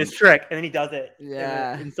died doing this trick, and then he does it.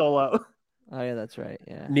 Yeah. in Solo. Oh yeah, that's right.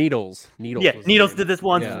 Yeah. Needles. Yeah, was Needles the did name. this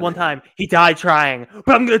one time. He died trying,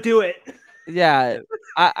 but I'm gonna do it. Yeah,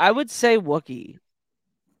 I would say Wookiee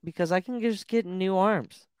because I can just get new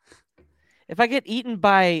arms. If I get eaten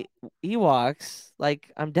by Ewoks,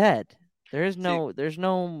 like I'm dead. There's no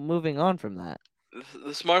moving on from that.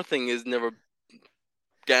 The smart thing is never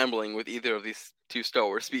gambling with either of these two Star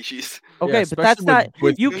Wars species. Okay, but that's not.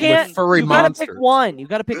 You can't. furry You gotta monsters. pick one. You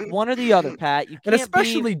gotta pick one or the other, Pat. You And can't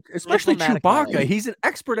especially be Chewbacca, diplomatic about it. he's an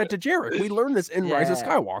expert at Dejarik. We learned this in Rise of Yeah.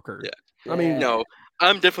 Skywalker. Yeah. I mean, No,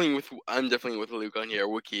 I'm definitely with Luke on here.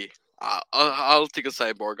 Wookiee. I'll take a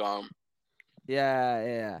cyborg arm.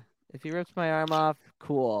 Yeah. If he rips my arm off,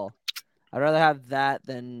 cool. I'd rather have that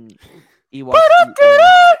than Ewok.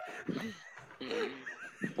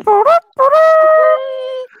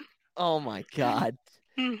 Oh my god.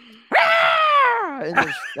 And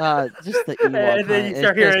there's, just the Ewok. And then hunt. you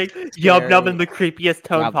start It's hearing just Yub Nub scary. in the creepiest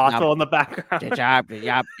tone Yub possible Nub. in the background.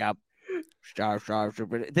 Yup.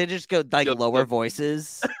 They just go like lower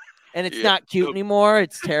voices, and it's not cute anymore.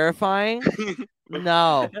 It's terrifying.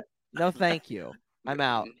 No, thank you. I'm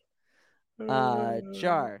out.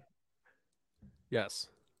 Char, yes.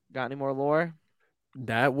 got any more lore?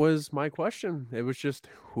 That was my question. It was just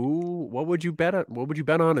what would you bet on? What would you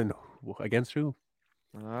bet on and against who?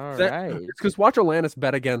 All It's right. because Watch Atlantis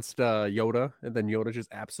bet against Yoda, and then Yoda just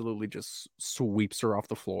absolutely just sweeps her off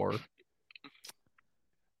the floor.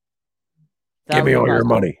 Give me all your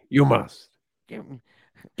money. You must. Give me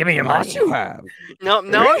your money. You have. No,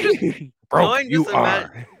 I'm just Broke, you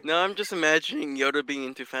are. I'm just imagining Yoda being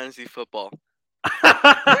into fantasy football.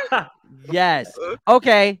 Yes.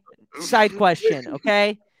 Okay. Side question.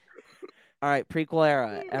 Okay. All right. Prequel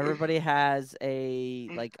era. Everybody has a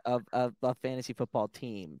fantasy football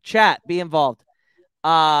team. Chat. Be involved.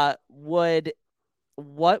 What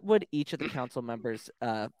would each of the council members'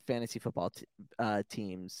 fantasy football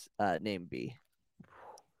teams name be?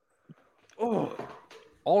 Oh,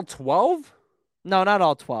 all 12? No, not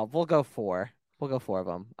all 12. We'll go 4. We'll go 4 of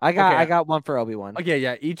them. I got one for Obi-Wan. Okay,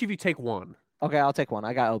 yeah. Each of you take one. Okay, I'll take one.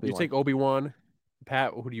 I got Obi-Wan. You take Obi-Wan.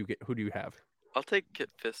 Pat, who do you get? Who do you have? I'll take Kit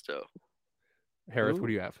Fisto. Harris, who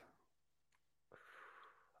do you have?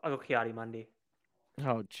 I'll go Kiadi Mundi.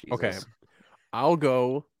 Oh, Jesus. Okay. I'll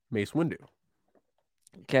go Mace Windu.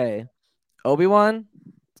 Okay. Obi-Wan,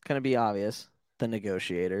 it's going to be obvious. The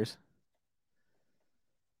Negotiators.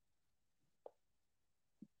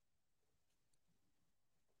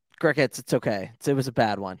 Crickets, it's okay. It was a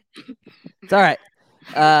bad one. It's all right.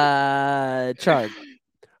 Chard.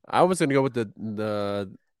 I was gonna go with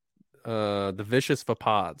the Vicious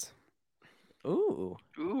Vapods. Ooh.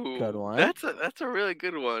 Good one. That's a really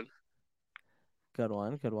good one. Good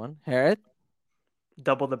one. Harriet.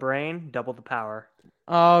 Double the brain, double the power.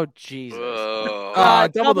 Oh, Jesus.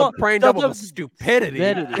 Double the brain, double the stupidity.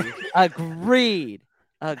 Agreed.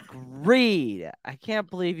 I can't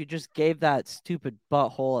believe you just gave that stupid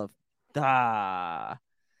butthole of Alright.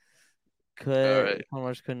 Clone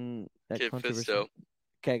Wars couldn't that Kit controversy- Fisto.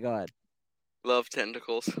 Okay, go ahead. Love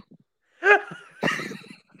tentacles.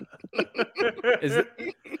 Is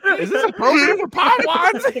this appropriate for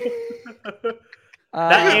Podwans?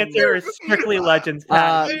 That answer is strictly Legends.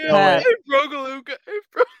 Pat. Pat. Hey, Brogaluka.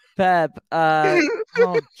 Pep. Oh,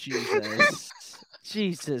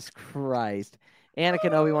 Jesus Christ.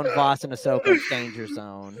 Anakin, Obi-Wan, Voss, and Ahsoka, Danger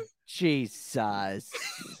Zone. Jesus.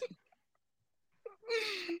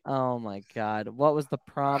 Oh my God. What was the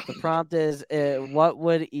prompt? The prompt is what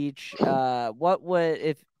would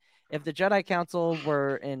if the Jedi Council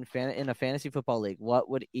were in a fantasy football league, what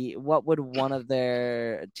would one of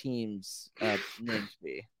their teams' names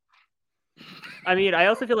be? I mean, I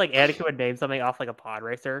also feel like Anakin would name something off like a pod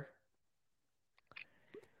racer.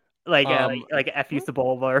 Like F.U.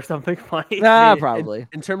 Sebulba or something funny. Probably.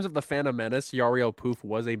 In terms of the Phantom Menace, Yariel Poof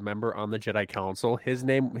was a member on the Jedi Council. His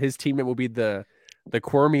team name will be the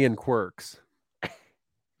Quirmian Quirks.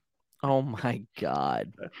 Oh my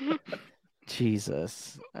God.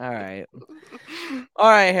 Jesus. All right,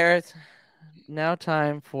 Harris. Now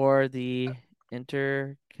time for the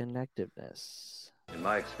interconnectedness. In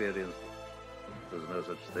my experience, there's no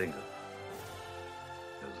such thing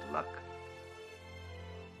as luck.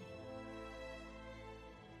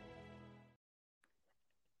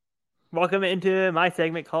 Welcome into my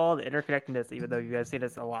segment called Interconnectedness, even though you guys see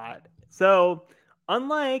this a lot. So,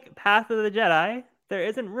 unlike Path of the Jedi, there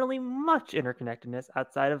isn't really much interconnectedness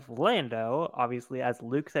outside of Lando. Obviously, as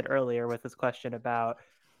Luke said earlier with his question about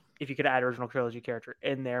if you could add original trilogy character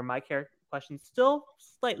in there, my question's still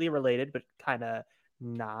slightly related, but kind of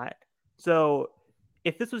not. So,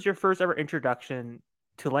 if this was your first ever introduction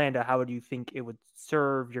to Lando, how would you think it would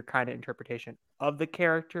serve your kind of interpretation of the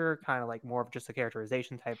character? Kind of like more of just a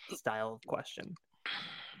characterization type style of question.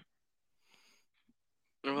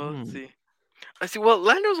 Well, let's see. I see. Well,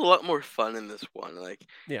 Lando's a lot more fun in this one. Like,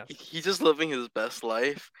 yeah, he's just living his best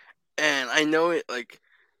life, and I know it. Like,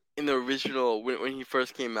 in the original, when he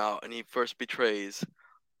first came out and he first betrays,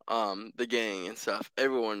 the gang and stuff,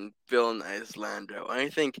 everyone villainized Lando. And I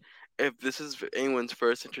think if this is anyone's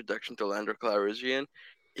first introduction to Lando Calrissian,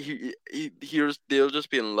 they'll just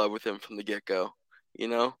be in love with him from the get-go, you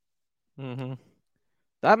know? Mm-hmm.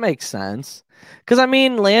 That makes sense. Because, I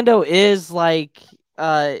mean, Lando is, like,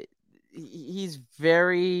 he's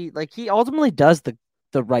very, like, he ultimately does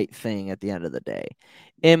the right thing at the end of the day.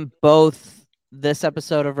 In both this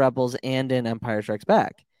episode of Rebels and in Empire Strikes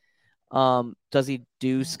Back. Does he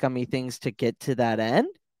do scummy things to get to that end?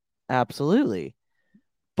 Absolutely.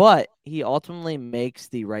 But he ultimately makes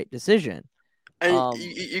the right decision. And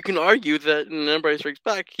you can argue that in Empire Strikes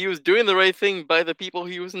Back, he was doing the right thing by the people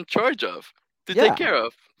he was in charge of to take care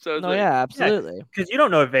of. So it's absolutely. Because you don't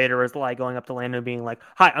know if Vader is like going up to Lando being like,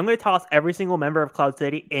 "Hi, I'm going to toss every single member of Cloud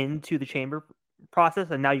City into the chamber process,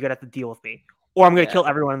 and now you're going to have to deal with me, or I'm going to kill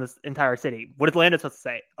everyone in this entire city." What is Lando supposed to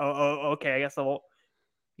say? Oh, okay. I guess I'll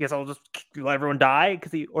just let everyone die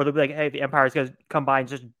or they'll be like, "Hey, the Empire is going to come by and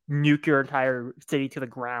just nuke your entire city to the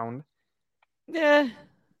ground." Yeah,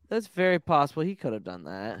 that's very possible. He could have done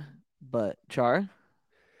that, but Char.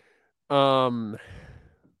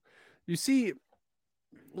 You see,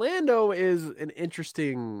 Lando is an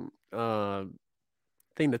interesting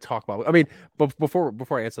thing to talk about. I mean, before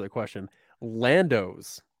I answer the question,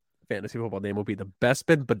 Lando's fantasy football name will be the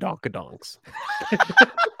Bespin Badonkadonks.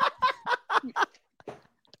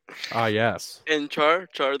 Ah, yes. And Char,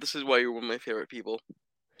 this is why you're one of my favorite people.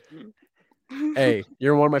 Hey,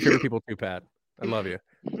 you're one of my favorite people too, Pat. I love you.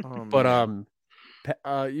 But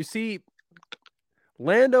you see,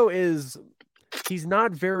 Lando he's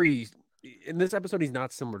not very in this episode. He's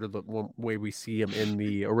not similar to the way we see him in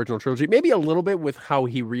the original trilogy. Maybe a little bit with how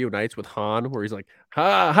he reunites with Han, where he's like,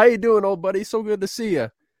 how you doing, old buddy? So good to see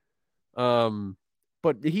you.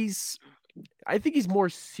 But I think he's more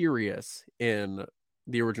serious in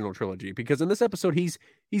the original trilogy, because in this episode he's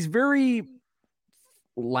very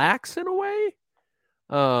lax in a way,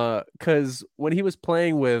 because when he was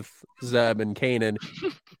playing with Zeb and Kanan,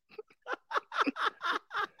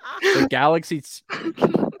 the galaxy,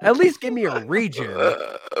 at least give me a region.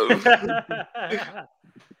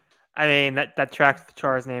 I mean, that tracks the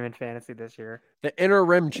Char's name in fantasy this year. The Inner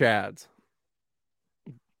Rim Chads.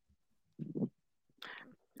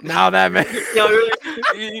 Now that man,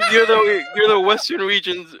 you're the Western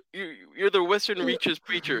regions. You're the Western Reaches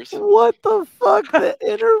preachers. What the fuck? The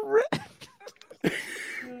Inner Rim.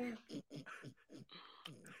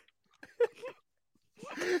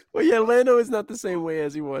 Well, yeah, Lando is not the same way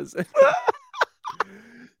as he was.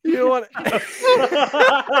 You know what?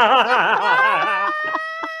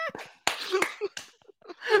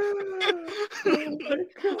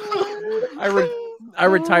 I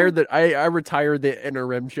retired the Inner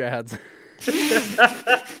Rim Chads.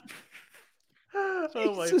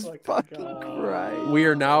 Oh my fucking Christ. We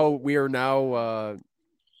are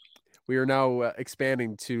now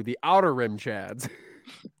expanding to the Outer Rim Chads.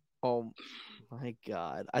 Oh my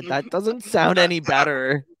God, that doesn't sound any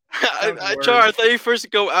better. Char, I thought you first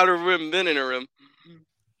go Outer Rim, then Inner Rim.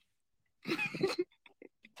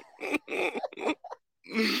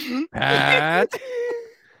 Pat.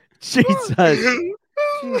 Jesus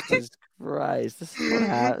Christ. This is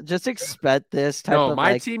what just expect this type No, of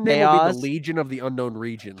my like, team name chaos. will be the Legion of the Unknown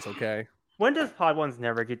Regions, okay? When does Pod Ones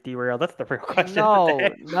never get derailed? That's the real question. of the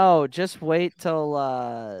day. No, just wait till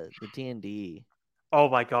the D&D. Oh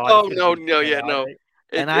my god. Oh it's no, gonna be no, yeah, no. chaotic.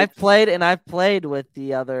 I've played with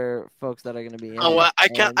the other folks that are going to be in Oh, it. I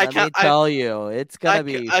can't- and I let can't- me tell you, it's going to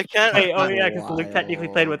be I can't. Hey, oh yeah, because Luke technically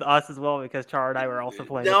played with us as well because Char and I were also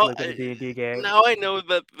playing with Luke in the D&D game. Now I know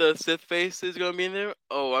that the Sith face is gonna be in there.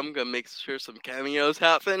 Oh, I'm gonna make sure some cameos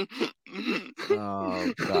happen.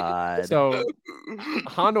 Oh god. So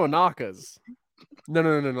Hondo Naka's. No,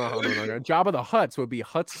 Hondo Naka. Jabba the Hutts would be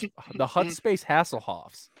the Hutt Space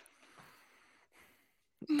Hasselhoffs.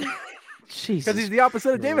 Jesus, Because he's the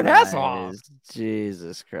opposite of David Hasselhoff. Christ.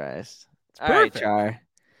 Jesus Christ. It's All right, perfect. Char.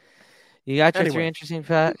 You got your Anyway. 3 interesting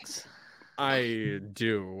facts? I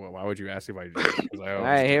do. Why would you ask if I do? 'Cause I All always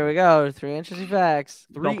right, do. here we go. 3 interesting facts.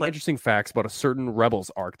 3 interesting facts about a certain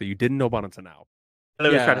Rebels arc that you didn't know about until now. I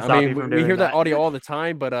was trying to stop you from we doing hear that that. audio all the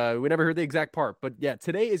time, but we never heard the exact part. But yeah,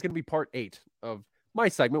 today is going to be part 8 of my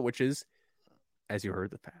segment, which is, as you heard,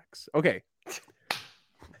 the facts. Okay.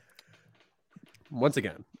 Once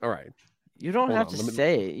again, all right. You don't Hold have on, to let me-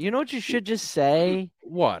 say it. You know what you should just say?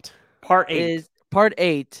 What? Part 8 is part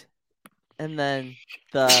 8, and then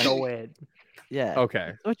the go in. Yeah. Okay.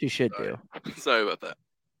 That's what you should do. Sorry about that.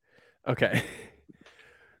 Okay.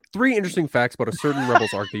 3 interesting facts about a certain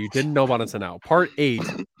Rebels arc that you didn't know about until now. Part 8,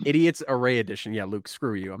 Idiots Array Edition. Yeah, Luke,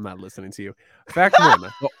 screw you. I'm not listening to you. Fact 1,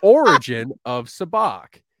 the origin of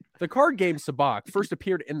Sabacc. The card game Sabacc first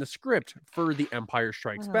appeared in the script for The Empire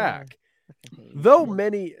Strikes Back. Though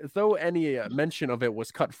any mention of it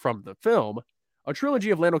was cut from the film, a trilogy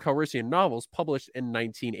of Lando Calrissian novels published in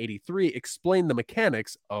 1983 explained the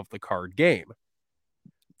mechanics of the card game.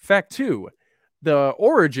 Fact 2, the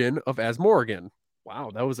origin of Asmorgan.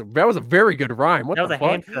 Wow, that was a very good rhyme. What That the was a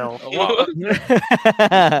hand fuck? fill.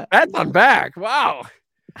 Wow. That's on back. Wow.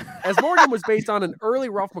 Asmorgan was based on an early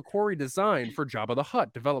Ralph McQuarrie design for Jabba the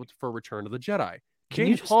Hutt, developed for Return of the Jedi. Can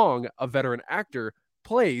you James Hong, a veteran actor,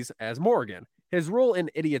 plays as Morgan. His role in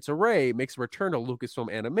Idiot's Array makes a return to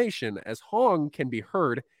Lucasfilm animation, as Hong can be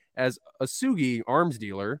heard as a Sugi arms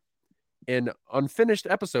dealer in unfinished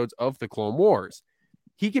episodes of The Clone Wars.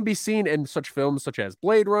 He can be seen in such films such as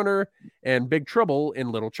Blade Runner and Big Trouble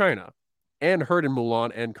in Little China, and heard in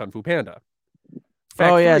Mulan and Kung Fu Panda.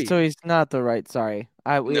 Fact Oh yeah, 3, so he's not the right. Sorry,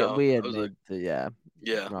 we No, I was admit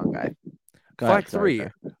Yeah. wrong guy. Go ahead, Fact sorry, 3,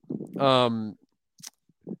 sir.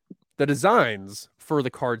 the designs for the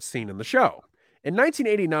cards seen in the show. In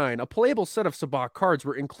 1989, a playable set of Sabacc cards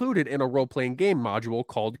were included in a role-playing game module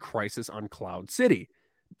called Crisis on Cloud City.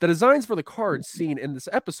 The designs for the cards seen in this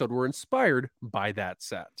episode were inspired by that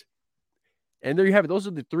set. And there you have it. Those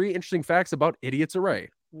are the 3 interesting facts about Idiot's Array.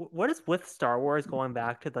 What is with Star Wars going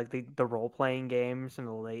back to like the role playing games in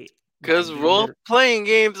the late? Because 90s? role-playing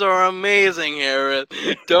games are amazing, Harris.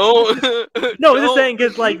 Don't. No, I'm just don't- saying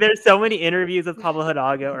because like there's so many interviews with Pablo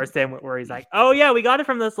Hidalgo or Sam where he's like, "Oh yeah, we got it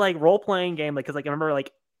from this like role playing game." Like, because like I remember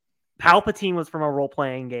like Palpatine was from a role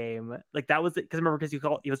playing game. Like that was it. Because remember, because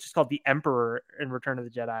it was just called the Emperor in Return of the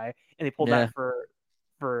Jedi, and they pulled Yeah. that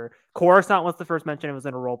for Coruscant was the first mention. It was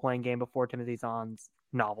in a role playing game before Timothy Zahn's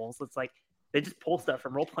novels. It's like they just pull stuff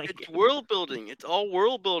from role playing. It's world building. It's all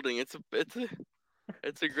world building. It's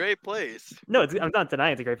a great place. No, I'm not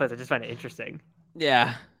denying it's a great place. I just find it interesting.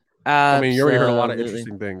 Yeah. I mean, you already heard a lot of Absolutely.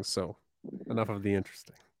 interesting things, so enough of the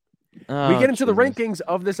interesting. We Oh, get into the Jesus. rankings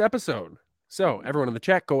of this episode. So, everyone in the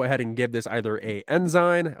chat, go ahead and give this either a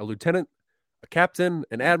ensign, a lieutenant, a captain,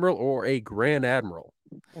 an admiral, or a grand admiral.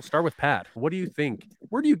 We'll start with Pat. What do you think?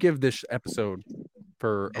 Where do you give this episode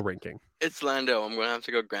for a ranking? It's Lando. I'm gonna have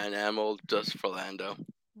to go Grand Admiral just for Lando.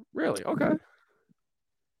 Really? Okay.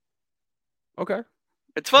 Okay.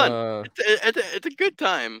 It's fun. Uh, It's a good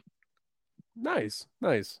time. Nice.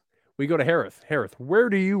 We go to Harith. Harith, where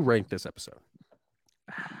do you rank this episode?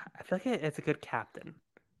 I feel like it's a good captain.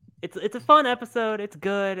 It's a fun episode. It's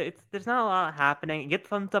good. There's not a lot happening. You get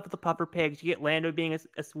fun stuff with the puffer pigs. You get Lando being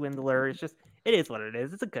a swindler. It is what it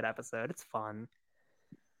is. It's a good episode. It's fun.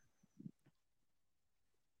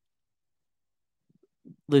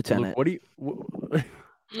 Lieutenant. What do you?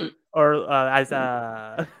 Or as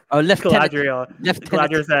Oh, Lieutenant.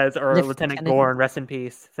 Galadriel says, or Lieutenant Gorn, rest in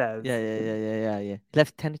peace, says. Yeah.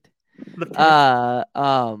 Lieutenant.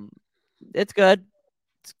 Lieutenant. It's good.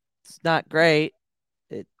 It's not great.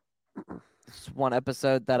 It's one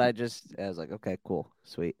episode that I was like, okay, cool,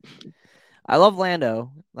 sweet. I love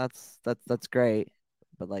Lando. That's great.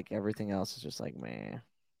 But like everything else is just like man.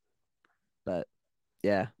 But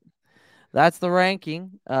yeah. That's the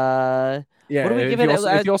ranking. Yeah. What do we give it?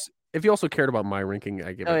 if you also cared about my ranking,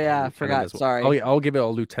 I give it. Oh, a yeah, I lieutenant forgot. as well. Sorry. I'll give it a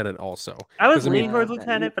lieutenant also. I was 'Cause, I mean, leaning towards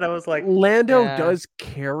Lieutenant, but I was like, Lando Yeah. does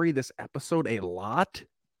carry this episode a lot,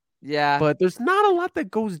 Yeah. but there's not a lot that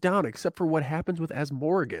goes down except for what happens with As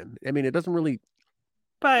Morgan. I mean, it doesn't really.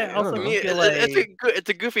 but I don't also know. I mean, feel it's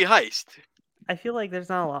a goofy heist. I feel like there's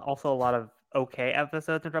not also a lot of okay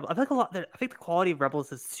episodes in Rebels. I feel like I think the quality of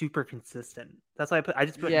Rebels is super consistent. That's why I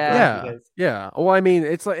just put Yeah. good because Yeah. Well, I mean,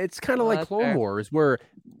 it's kind of Oh, like that's Clone fair. Wars, where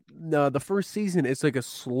the first season is like a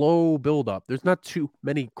slow build up. There's not too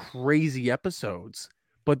many crazy episodes,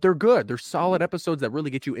 but they're good. They're solid episodes that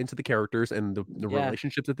really get you into the characters and the Yeah.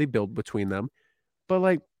 relationships that they build between them. But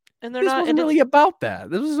like, And they're this not wasn't and really it's- about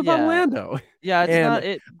that. This was about Yeah. Lando. Yeah, it's and not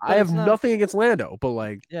it. I but have it's not- nothing against Lando, but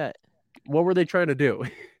like, Yeah. what were they trying to do?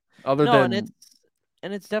 Other No, than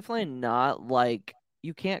and it's definitely not like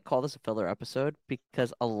you can't call this a filler episode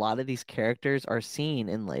because a lot of these characters are seen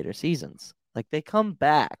in later seasons. Like they come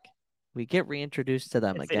back. We get reintroduced to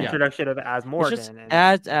them it's the again. introduction of As It's Morgan just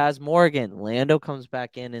and as Morgan. Lando comes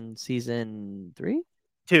back in season 3.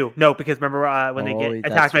 2. No, because remember when they Oh, get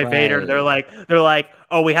that's attacked by Vader, right. they're like,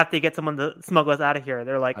 oh, we have to get someone to smuggle us out of here.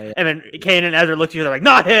 They're like, Oh, yeah. and then Kanan and Ezra look to you, they're like,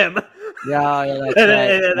 not him. Yeah, and that's then,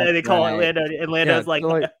 right. and then they That's call it right. Lando, and Lando's like,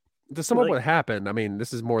 so, to sum up like- what happened, I mean,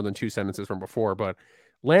 this is more than 2 sentences from before, but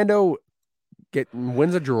Lando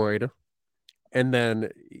wins a droid, and then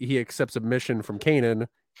he accepts a mission from Kanan,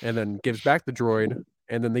 and then gives back the droid,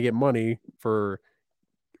 and then they get money for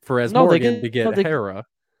As No, they Morgan get- to get no, they- Hera.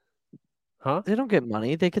 Huh? They don't get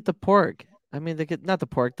money. They get the pork. I mean, they get not the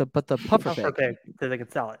pork, but the puffer Puffer pig. pig, so they can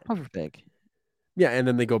sell it. Puffer pig. Yeah, and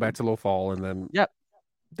then they go back to Lothal, and then Yep.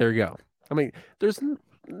 there you go. I mean, there's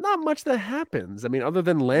not much that happens. I mean, other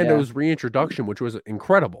than Lando's reintroduction, which was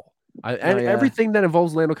incredible. And yeah. everything that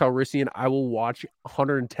involves Lando Calrissian, I will watch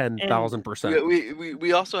 110,000%.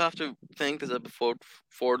 We also have to thank this episode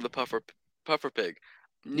for the puffer pig.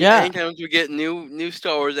 Yeah. Anytime we get new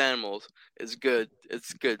Star Wars animals, it's good.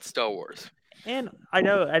 It's good Star Wars. And I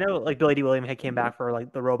know, like Billy D. Williams had came back for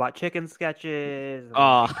like the Robot Chicken sketches, and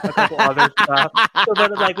Oh. a couple other stuff. So,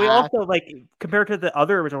 but like we also like compared to the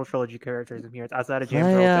other original trilogy characters in here, it's outside of James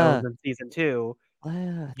Earl Leia. Jones in season 2.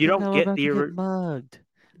 Yeah, You don't I'm get about the to ori- mugged.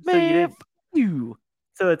 So you Man, didn't. you.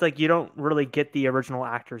 So it's like you don't really get the original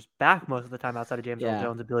actors back most of the time outside of James Earl Yeah.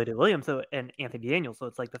 Jones and Billy D. Williams, and Anthony Daniels. So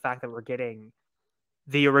it's like the fact that we're getting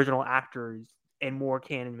the original actors and more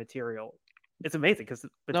canon material. It's amazing because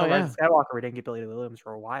until Rise of Skywalker, we didn't get Billy D. Williams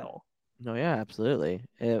for a while. No, yeah, absolutely.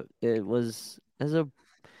 It was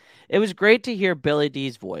great to hear Billy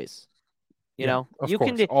D's voice. You know, of you course,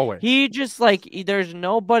 can do, always. he just like there's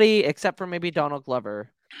nobody except for maybe Donald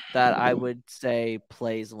Glover that I would say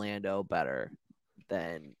plays Lando better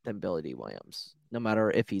than Billy D. Williams. No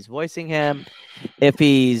matter if he's voicing him, if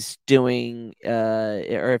he's doing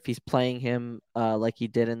or if he's playing him like he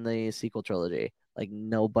did in the sequel trilogy. Like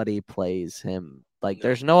nobody plays him. Like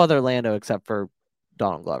there's no other Lando except for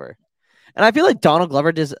Donald Glover. And I feel like Donald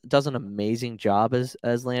Glover does an amazing job as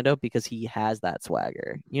Lando because he has that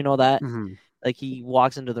swagger. You know that? Mhm. Like he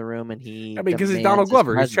walks into the room and he I mean, because he's demands Donald his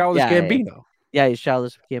Glover, he's presence. Childish Gambino. Yeah, he's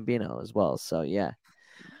Childish Gambino as well. So yeah.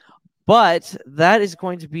 But that is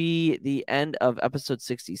going to be the end of episode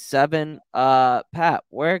 67. Pat,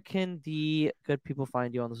 where can the good people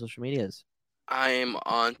find you on the social medias? I am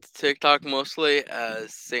on TikTok mostly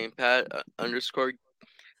as St. Pat _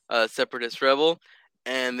 Separatist Rebel,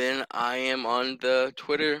 and then I am on the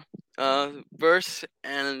Twitter verse,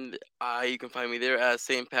 and you can find me there as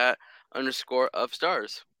St. Pat _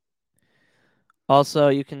 Stars. Also,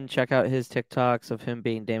 you can check out his TikToks of him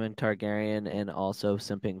being Daemon Targaryen and also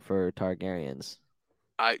simping for Targaryens.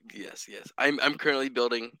 Yes. I'm currently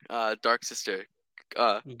building Dark Sister.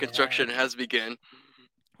 Construction has begun.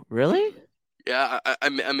 Really? Yeah,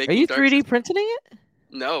 I'm making. Are you Dark 3D printing it?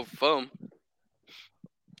 No, foam.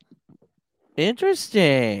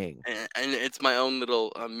 Interesting. And it's my own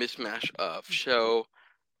little mishmash of show,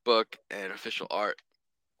 book, and official art.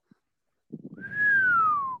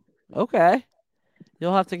 Okay.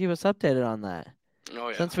 You'll have to keep us updated on that. Oh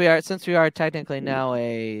yeah. Since we are technically now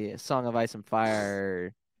a Song of Ice and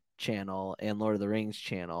Fire channel and Lord of the Rings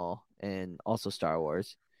channel and also Star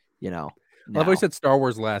Wars, you know. I've always now. said Star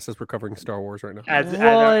Wars last as we're covering Star Wars right now. As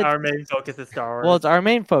What? our main focus is Star Wars. Well, it's our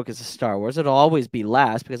main focus is Star Wars. It'll always be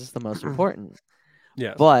last because it's the most important.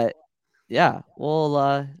 Yes. But yeah,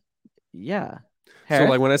 well, yeah. So Harris?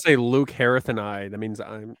 like when I say Luke, Harith, and I, that means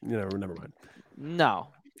I'm, never mind. No.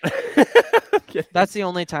 That's the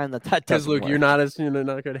only time that Because doesn't Luke, work. you're not as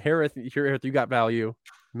not good. Harith, you got value.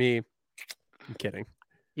 Me, I'm kidding.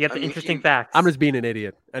 You have the interesting facts. I'm just being an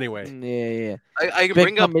idiot. Anyway, Yeah. I can Big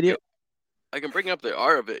bring up. comedy- I can bring up the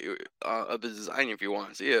art of it, of the design if you want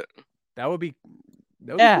to see it. That would be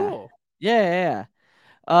cool. Yeah.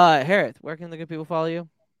 Harith, where can the good people follow you?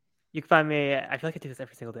 You can find me, I feel like I do this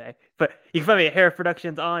every single day, but you can find me at Harith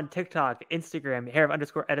Productions on TikTok, Instagram,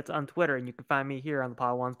 Harith_edits on Twitter, and you can find me here on the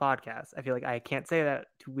Podwans podcast. I feel like I can't say that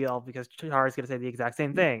to Wheel because Char is going to say the exact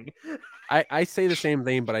same thing. I say the same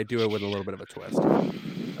thing, but I do it with a little bit of a twist.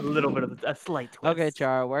 A little bit of a slight twist. Okay,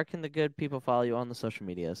 Char, where can the good people follow you on the social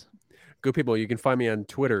medias? Good people, you can find me on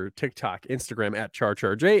Twitter, TikTok, Instagram at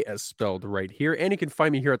CharCharJ, as spelled right here. And you can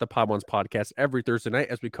find me here at the Podwans podcast every Thursday night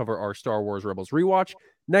as we cover our Star Wars Rebels rewatch.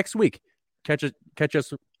 Next week, catch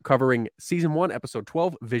us covering Season 1, Episode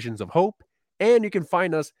 12, Visions of Hope. And you can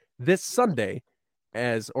find us this Sunday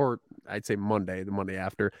or I'd say Monday, the Monday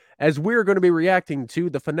after, as we're going to be reacting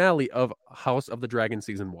to the finale of House of the Dragon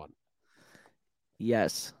Season 1.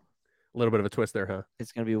 Yes. A little bit of a twist there, huh?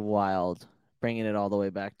 It's going to be wild. Bringing it all the way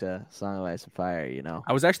back to Song of Ice and Fire,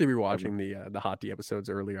 I was actually rewatching the Hot D episodes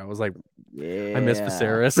earlier. I was like, yeah. I miss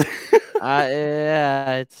Viserys.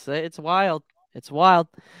 Yeah, it's wild. It's wild.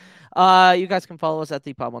 You guys can follow us at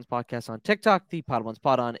the Podwans Podcast on TikTok, the Podwans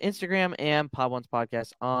Pod on Instagram, and Podwans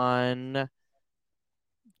Podcast on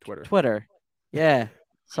Twitter. Yeah.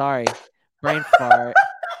 Sorry. Brain fart.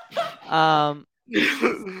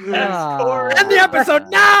 End the episode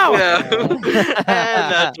now. Yeah. And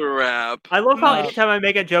that's a wrap. I love how anytime I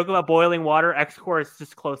make a joke about boiling water, X-Core is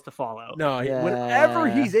just close to follow. No, whenever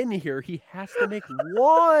he's in here, he has to make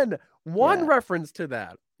one reference to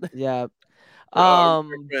that. Yeah.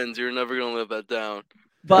 Friends, you're never gonna live that down.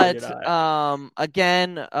 But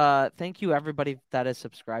again, thank you everybody that is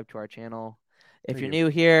subscribed to our channel. If you're new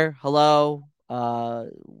here, hello. We're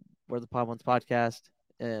the Podwans Podcast.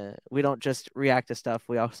 We don't just react to stuff.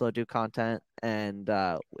 We also do content, and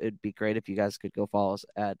it'd be great if you guys could go follow us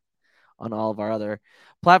on all of our other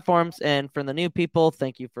platforms. And for the new people,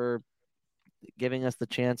 thank you for giving us the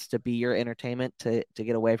chance to be your entertainment, to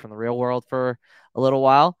get away from the real world for a little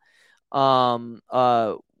while.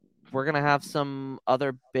 We're gonna have some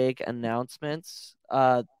other big announcements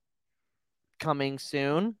coming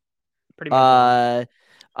soon. Pretty much.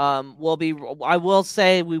 I will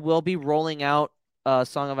say we will be rolling out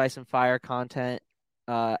Song of Ice and Fire content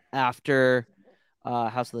after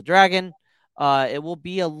House of the Dragon. It will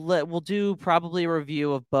be we'll do probably a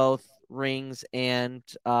review of both Rings and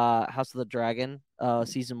House of the Dragon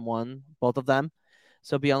season 1, both of them.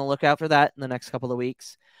 So be on the lookout for that in the next couple of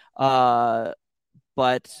weeks. But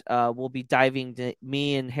we'll be diving to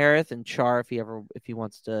me and Harith and Char if he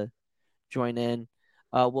wants to join in.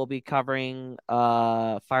 We'll be covering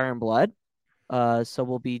Fire and Blood. So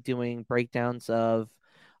we'll be doing breakdowns of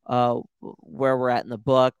where we're at in the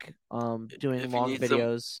book, doing long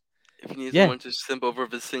videos. If you need someone to simp over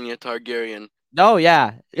Visenya Targaryen. Oh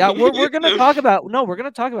yeah. We're gonna talk about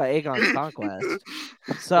Aegon's conquest.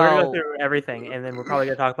 So we're gonna go through everything, and then we're probably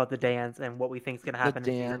gonna talk about the dance and what we think is gonna happen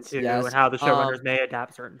in season 2, and how the showrunners may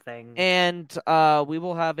adapt certain things. And we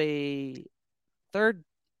will have a third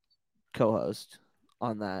co-host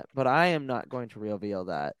on that, but I am not going to reveal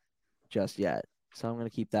that just yet. So I'm going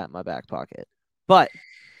to keep that in my back pocket. But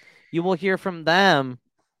you will hear from them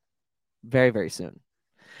very, very soon.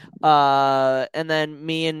 And then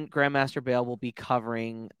me and Grandmaster Bale will be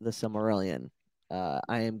covering the Silmarillion.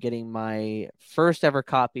 I am getting my first ever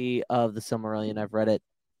copy of the Silmarillion. I've read it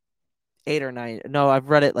 8 or 9. No, I've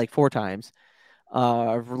read it like 4 times.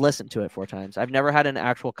 I've listened to it 4 times. I've never had an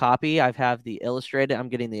actual copy. I've had the illustrated. I'm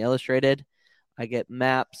getting the illustrated. I get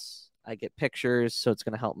maps. I get pictures. So it's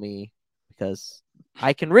going to help me because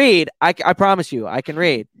I can read. I promise you, I can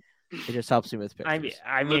read. It just helps me with pictures.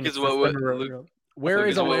 I mean, where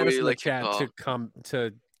is Alanis in the chat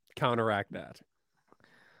to counteract that?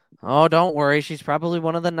 Oh, don't worry. She's probably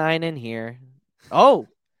one of the 9 in here. Oh,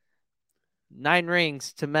 9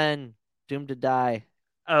 rings to men doomed to die.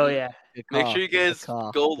 Oh yeah. Make sure you guys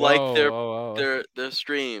go like their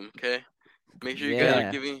stream, okay? Make sure you guys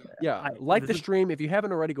are giving. Yeah, like the stream. If you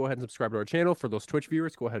haven't already, go ahead and subscribe to our channel. For those Twitch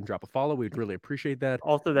viewers, go ahead and drop a follow. We'd really appreciate that.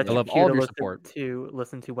 Also, that's I love all of your support. To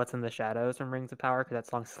listen to "What's in the Shadows" from Rings of Power because that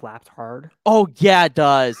song slaps hard. Oh yeah, it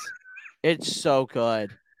does. It's so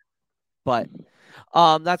good. But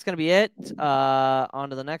that's gonna be it. On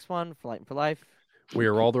to the next one. For Light and for Life. We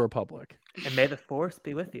are all the Republic. And may the Force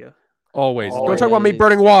be with you. Always. Don't talk about me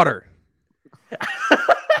burning water.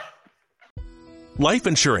 Life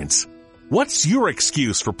insurance. What's your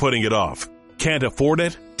excuse for putting it off? Can't afford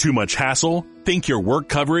it? Too much hassle? Think your work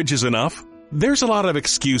coverage is enough? There's a lot of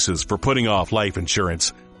excuses for putting off life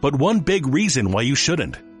insurance, but one big reason why you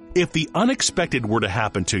shouldn't. If the unexpected were to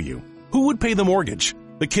happen to you, who would pay the mortgage,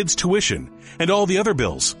 the kids' tuition, and all the other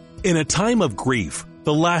bills? In a time of grief,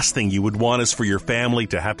 the last thing you would want is for your family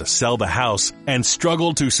to have to sell the house and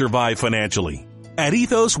struggle to survive financially. At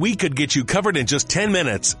Ethos, we could get you covered in just 10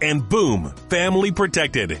 minutes and boom, family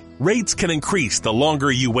protected. Rates can increase the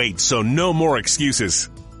longer you wait, so no more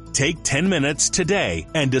excuses. Take 10 minutes today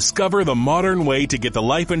and discover the modern way to get the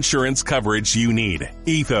life insurance coverage you need.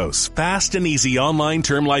 Ethos, fast and easy online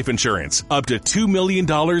term life insurance. Up to $2 million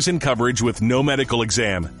in coverage with no medical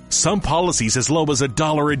exam. Some policies as low as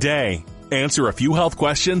 $1 a day. Answer a few health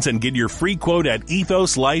questions and get your free quote at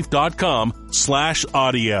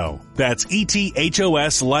ethoslife.com/audio. That's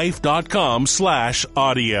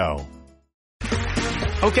ethoslife.com/audio.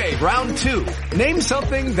 Okay, round 2. Name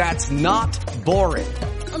something that's not boring.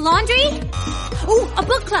 A laundry? Ooh, a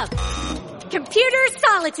book club. Computer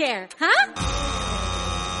solitaire, huh?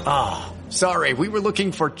 Ah, sorry, we were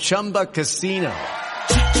looking for Chumba Casino.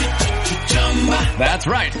 That's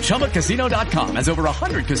right, ChumbaCasino.com has over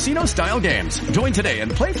 100 casino-style games. Join today and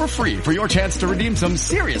play for free for your chance to redeem some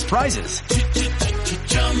serious prizes.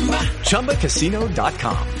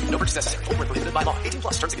 ChumbaCasino.com. No purchase necessary. Void where prohibited by law.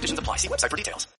 18+. Terms and conditions apply. See website for details.